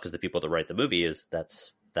external stuff, because the people that write the movie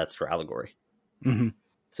that's for allegory. Mm-hmm.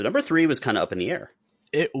 So number 3 was kind of up in the air.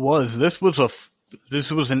 It was. This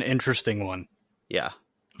was an interesting one. Yeah.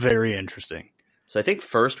 Very interesting. So I think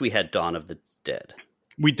first we had Dawn of the Dead.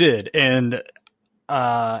 We did. And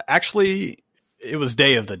actually, it was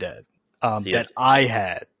Day of the Dead that I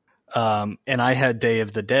had. And I had Day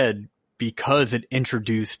of the Dead because it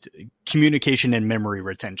introduced communication and memory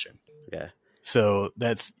retention. Yeah. So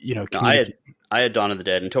that's, No, I had Dawn of the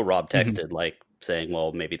Dead until Rob texted, like, saying,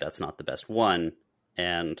 well, maybe that's not the best one.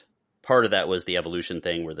 And part of that was the evolution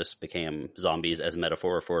thing, where this became zombies as a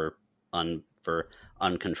metaphor for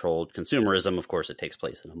uncontrolled consumerism. Of course, it takes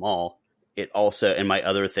place in a mall. It also, and my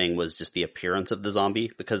other thing was just the appearance of the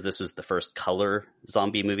zombie, because this was the first color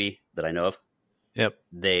zombie movie that I know of. Yep.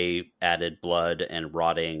 They added blood and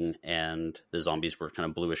rotting, and the zombies were kind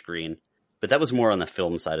of bluish green. But that was more on the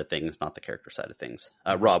film side of things, not the character side of things.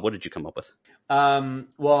 Rob, what did you come up with?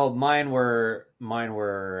 Well, mine were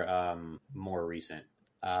more recent.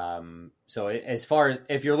 So as far as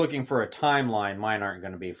if you're looking for a timeline, mine aren't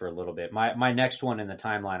going to be for a little bit. My next one in the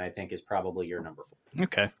timeline, I think, is probably your number 4.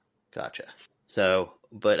 Okay. Gotcha. So,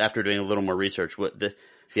 but after doing a little more research, what the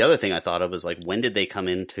other thing I thought of was, like, when did they come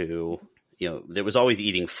into, there was always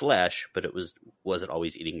eating flesh, but was it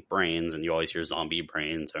always eating brains? And you always hear zombie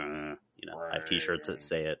brains. I have t-shirts that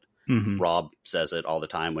say it. Mm-hmm. Rob says it all the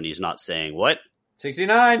time when he's not saying what?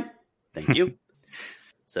 69. Thank you.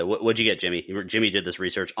 So what'd you get, Jimmy? Jimmy did this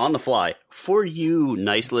research on the fly for you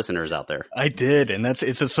nice listeners out there. I did, and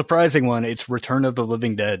it's a surprising one. It's Return of the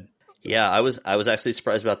Living Dead. Yeah, I was actually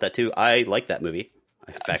surprised about that too. I like that movie.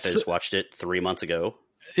 In fact, I just watched it 3 month ago.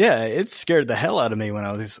 Yeah, it scared the hell out of me when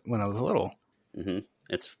I was little. Mm-hmm.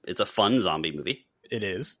 It's a fun zombie movie. It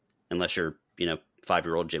is, unless you're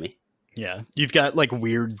 5-year-old Jimmy. Yeah, you've got like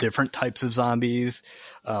weird different types of zombies.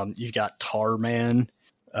 You've got Tar Man,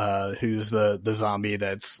 who's the zombie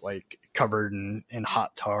that's like covered in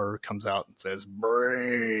hot tar, comes out and says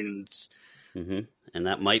brains. Mm-hmm. And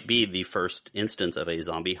that might be the first instance of a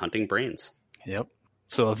zombie hunting brains. Yep.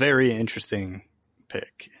 So a very interesting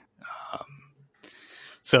pick.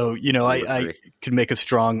 So, I could make a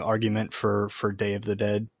strong argument for Day of the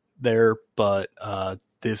Dead there, but I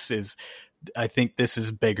think this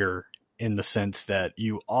is bigger in the sense that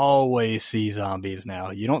you always see zombies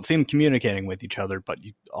now. You don't see them communicating with each other, but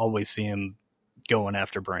you always see them going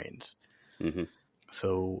after brains. Mm-hmm.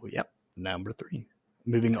 So, yep, number 3.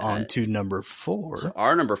 Moving on to number 4. So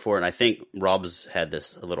our number 4, and I think Rob's had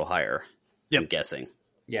this a little higher, I'm guessing.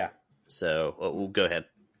 Yeah. So we'll go ahead.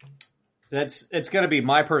 It's going to be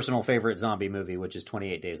my personal favorite zombie movie, which is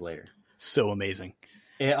 28 Days Later. So amazing.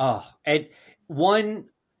 I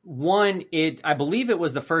believe it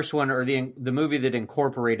was the first one, or the movie that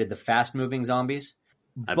incorporated the fast-moving zombies.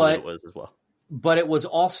 I believe it was as well. But it was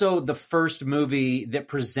also the first movie that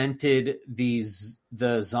presented the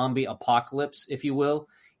zombie apocalypse, if you will,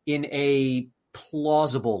 in a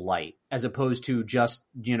plausible light, as opposed to just,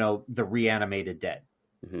 the reanimated dead.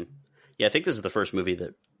 Mm-hmm. Yeah, I think this is the first movie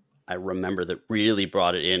that I remember that really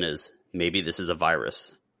brought it in as maybe this is a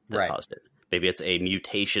virus that caused it. Maybe it's a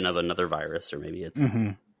mutation of another virus, or maybe it's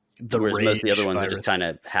whereas most of the other ones that just kind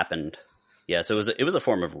of happened. Yeah, so it was a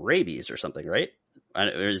form of rabies or something, right?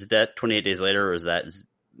 Is that 28 Days Later, or is that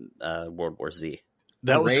World War Z?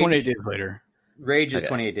 That was 28 Days Later. Rage is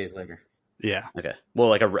 28 Days Later. Yeah. Okay. Well,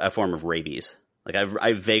 like a form of rabies. Like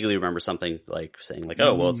I vaguely remember something like saying like,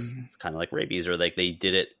 oh, well, it's kind of like rabies, or like they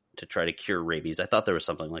did it to try to cure rabies. I thought there was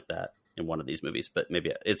something like that in one of these movies, but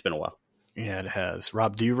maybe it's been a while. Yeah, it has.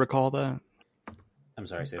 Rob, do you recall that? I'm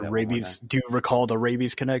sorry, say that rabies. One more time. Do you recall the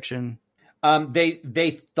rabies connection?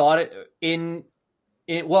 They thought it in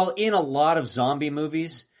a lot of zombie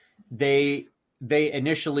movies, they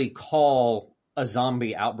initially call a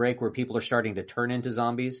zombie outbreak where people are starting to turn into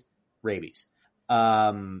zombies rabies.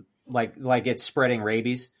 Like it's spreading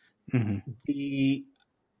rabies. Mm-hmm.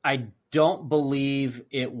 I don't believe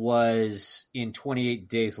it was in 28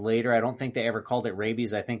 Days Later. I don't think they ever called it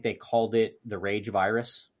rabies. I think they called it the rage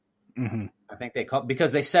virus. Mm-hmm. I think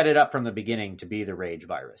because they set it up from the beginning to be the rage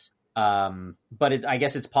virus. But I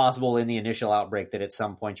guess it's possible in the initial outbreak that at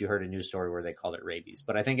some point you heard a news story where they called it rabies.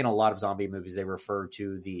 But I think in a lot of zombie movies, they refer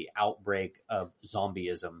to the outbreak of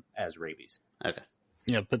zombieism as rabies. Okay.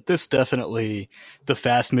 Yeah, but this definitely, the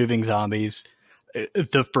fast-moving zombies,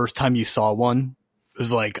 the first time you saw one, it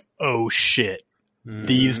was like, oh shit,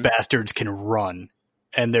 these bastards can run.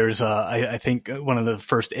 And there's I think one of the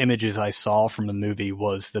first images I saw from the movie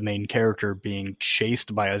was the main character being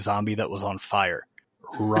chased by a zombie that was on fire,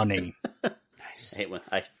 running. Nice.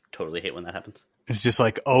 I totally hate when that happens. It's just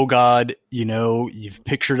like, oh God, you've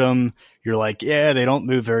pictured them. You're like, yeah, they don't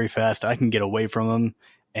move very fast. I can get away from them.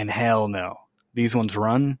 And hell no. These ones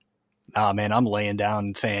run. Ah, man, I'm laying down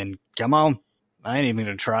and saying, come on. I ain't even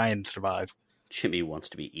going to try and survive. Jimmy wants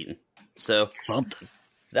to be eaten. So something.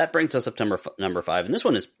 That brings us up to number 5. And this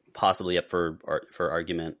one is possibly up for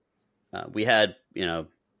argument. We had,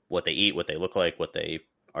 what they eat, what they look like,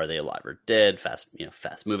 are they alive or dead, fast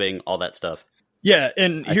moving, all that stuff. Yeah.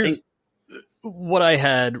 And here's what I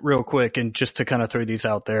had real quick. And just to kind of throw these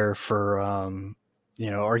out there for,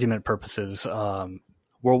 argument purposes,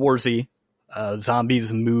 World War Z,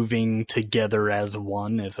 zombies moving together as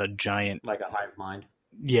one, as a giant, like a hive mind.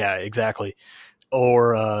 Yeah, exactly.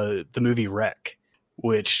 Or the movie Wreck,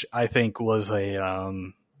 which I think was a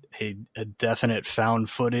definite found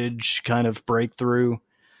footage kind of breakthrough.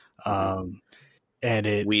 And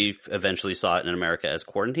we eventually saw it in America as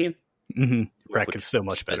Quarantine. Mm-hmm. Wreck is so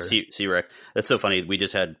much better. See Wreck. That's so funny. We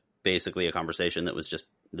just had basically a conversation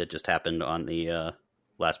that just happened on the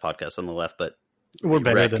last podcast on the left, but we're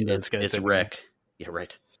better Wreck, than those guys. It's Wreck. Yeah,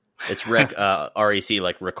 right. It's Wreck. REC,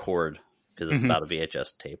 like record, because it's about a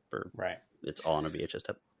VHS tape, or right. It's all on a VHS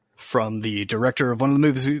tape. From the director of one of the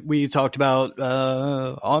movies we talked about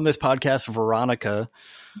on this podcast, Veronica,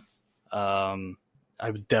 I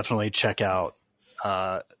would definitely check out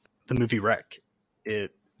the movie Wreck.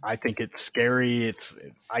 I think it's scary. It's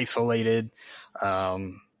isolated.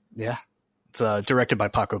 It's directed by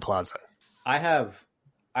Paco Plaza. I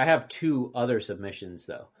have 2 other submissions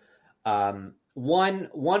though. One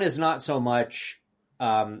is not so much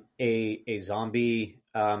a zombie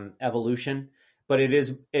evolution, but it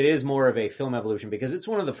is more of a film evolution, because it's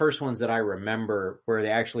one of the first ones that I remember where they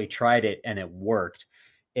actually tried it and it worked.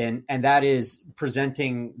 And that is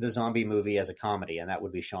presenting the zombie movie as a comedy, and that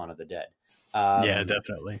would be Shaun of the Dead. Yeah,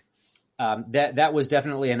 definitely. That was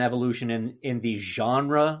definitely an evolution in the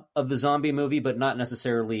genre of the zombie movie, but not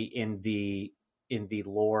necessarily in the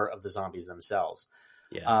lore of the zombies themselves.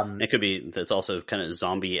 Yeah, it's also kind of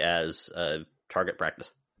zombie as target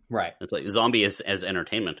practice. Right. It's like zombie as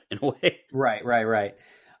entertainment in a way. Right.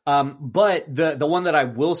 But the one that I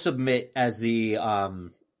will submit as the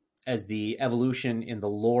evolution in the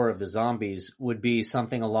lore of the zombies would be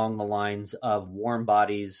something along the lines of Warm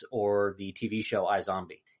Bodies or the TV show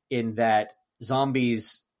iZombie, in that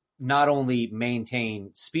zombies not only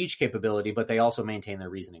maintain speech capability, but they also maintain their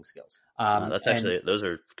reasoning skills. Those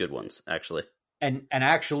are good ones, actually. And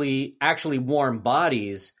actually Warm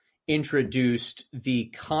Bodies introduced the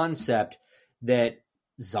concept that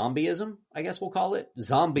zombieism, I guess we'll call it,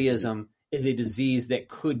 zombieism is a disease that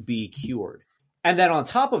could be cured. And then on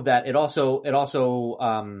top of that, it also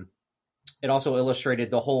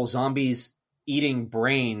illustrated the whole zombies eating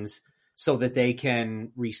brains so that they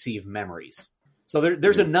can receive memories. So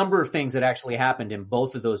there's a number of things that actually happened in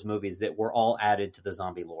both of those movies that were all added to the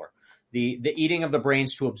zombie lore. The eating of the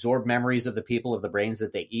brains to absorb memories of the people of the brains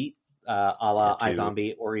that they eat, a la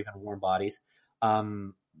iZombie or even Warm Bodies.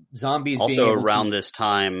 Zombies also around this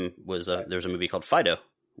time was there's a movie called Fido,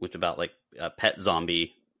 which about like a pet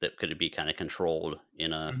zombie that could be kind of controlled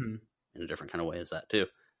in a different kind of way as that too.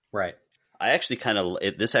 Right. I actually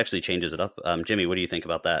this actually changes it up. Jimmy, what do you think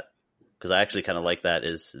about that? Because I actually kind of like that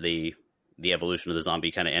is the evolution of the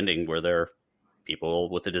zombie kind of ending where they're people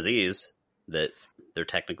with the disease that they're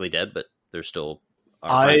technically dead, but they're still.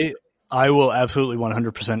 I will absolutely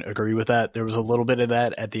 100% agree with that. There was a little bit of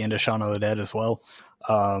that at the end of Shaun of the Dead as well.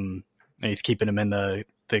 And he's keeping him in the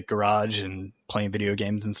garage and playing video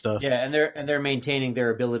games and stuff. Yeah, and they're maintaining their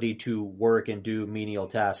ability to work and do menial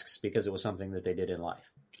tasks because it was something that they did in life.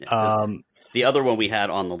 Yeah, the other one we had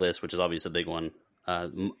on the list, which is obviously a big one,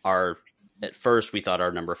 at first we thought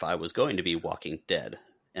our number 5 was going to be Walking Dead,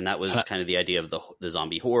 and that was kind of the idea of the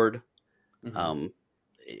zombie horde. Mm-hmm.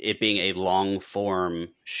 It being a long form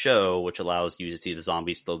show, which allows you to see the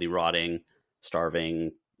zombies slowly rotting,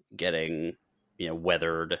 starving, getting,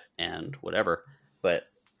 weathered and whatever. But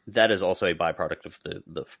that is also a byproduct of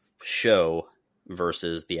the show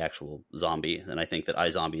versus the actual zombie. And I think that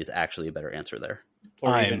iZombie is actually a better answer there.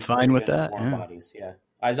 I am fine with that. Warm Bodies, yeah.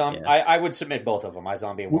 iZombie, yeah. I would submit both of them,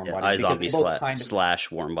 iZombie and Warm Bodies. iZombie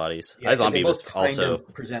slash Warm Bodies. Yeah, iZombie was also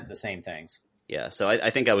present the same things. Yeah, so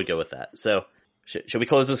I think I would go with that. So should we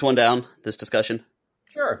close this one down, this discussion?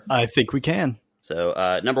 Sure. I think we can.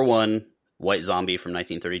 So number 1, White Zombie from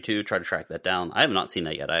 1932. Try to track that down. I have not seen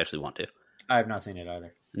that yet. I actually want to. I have not seen it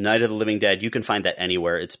either. Night of the Living Dead, you can find that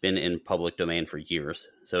anywhere. It's been in public domain for years,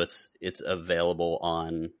 so it's available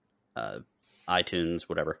on iTunes,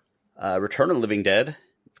 whatever. Return of the Living Dead,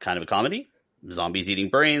 kind of a comedy. Zombies eating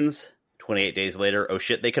brains. 28 days later, oh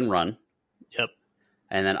shit, they can run. Yep.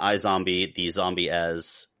 And then iZombie, the zombie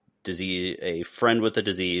as disease, a friend with the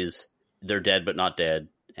disease. They're dead but not dead,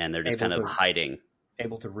 and they're just kind of hiding.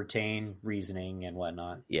 Able to retain reasoning and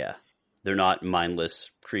whatnot. Yeah. They're not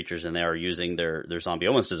mindless creatures, and they are using their zombie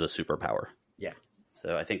almost as a superpower. Yeah.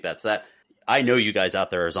 So I think that's that. I know you guys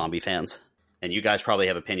out there are zombie fans, and you guys probably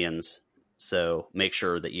have opinions. So make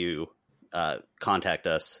sure that you contact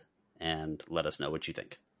us and let us know what you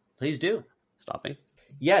think. Please do. Stopping?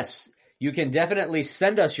 Yes, you can definitely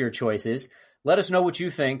send us your choices. Let us know what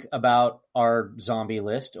you think about our zombie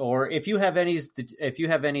list, or if you have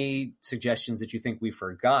any suggestions that you think we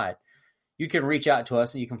forgot. You can reach out to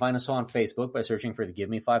us, and you can find us on Facebook by searching for the Give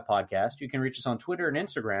Me 5 podcast. You can reach us on Twitter and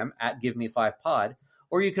Instagram at Give Me 5 Pod,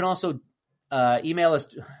 or you can also email us.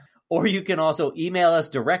 Or you can also email us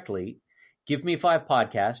directly,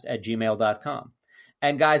 giveme5podcast@gmail.com.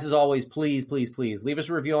 And guys, as always, please, please, please leave us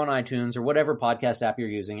a review on iTunes or whatever podcast app you're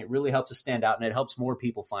using. It really helps us stand out, and it helps more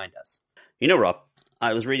people find us. You know, Rob,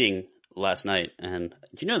 I was reading last night, and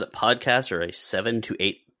do you know that podcasts are a $7 to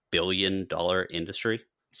 $8 billion industry?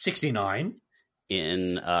 69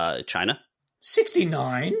 in China.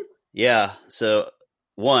 69? Yeah. So,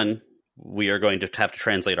 one, we are going to have to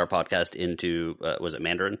translate our podcast into, was it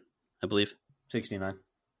Mandarin, I believe? 69.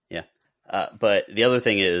 Yeah. But the other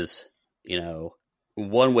thing is,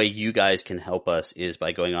 one way you guys can help us is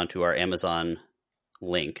by going onto our Amazon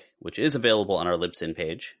link, which is available on our Libsyn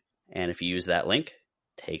page. And if you use that link,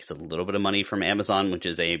 it takes a little bit of money from Amazon, which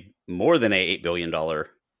is more than a $8 billion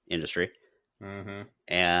industry. Mm-hmm.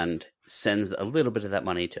 And sends a little bit of that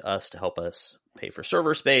money to us to help us pay for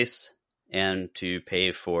server space and to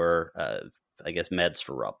pay for, meds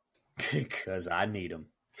for Rob. Because I need them.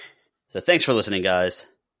 So thanks for listening, guys.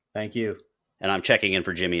 Thank you. And I'm checking in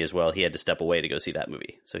for Jimmy as well. He had to step away to go see that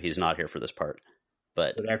movie, so he's not here for this part.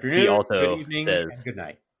 But good afternoon, he also good evening, says and good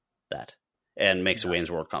night. That and makes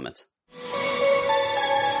Wayne's World comments.